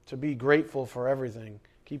 to be grateful for everything.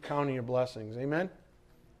 Keep counting your blessings. Amen?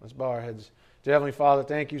 Let's bow our heads. Dear Heavenly Father,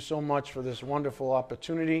 thank You so much for this wonderful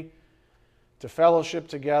opportunity to fellowship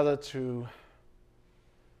together, to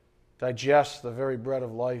digest the very bread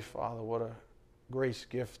of life. Father, what a grace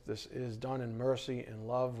gift this is, done in mercy and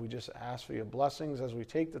love. We just ask for Your blessings as we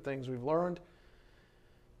take the things we've learned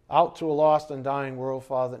out to a lost and dying world,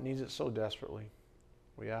 Father, that needs it so desperately.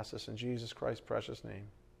 We ask this in Jesus Christ's precious name.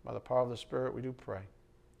 By the power of the Spirit, we do pray.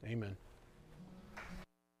 Amen.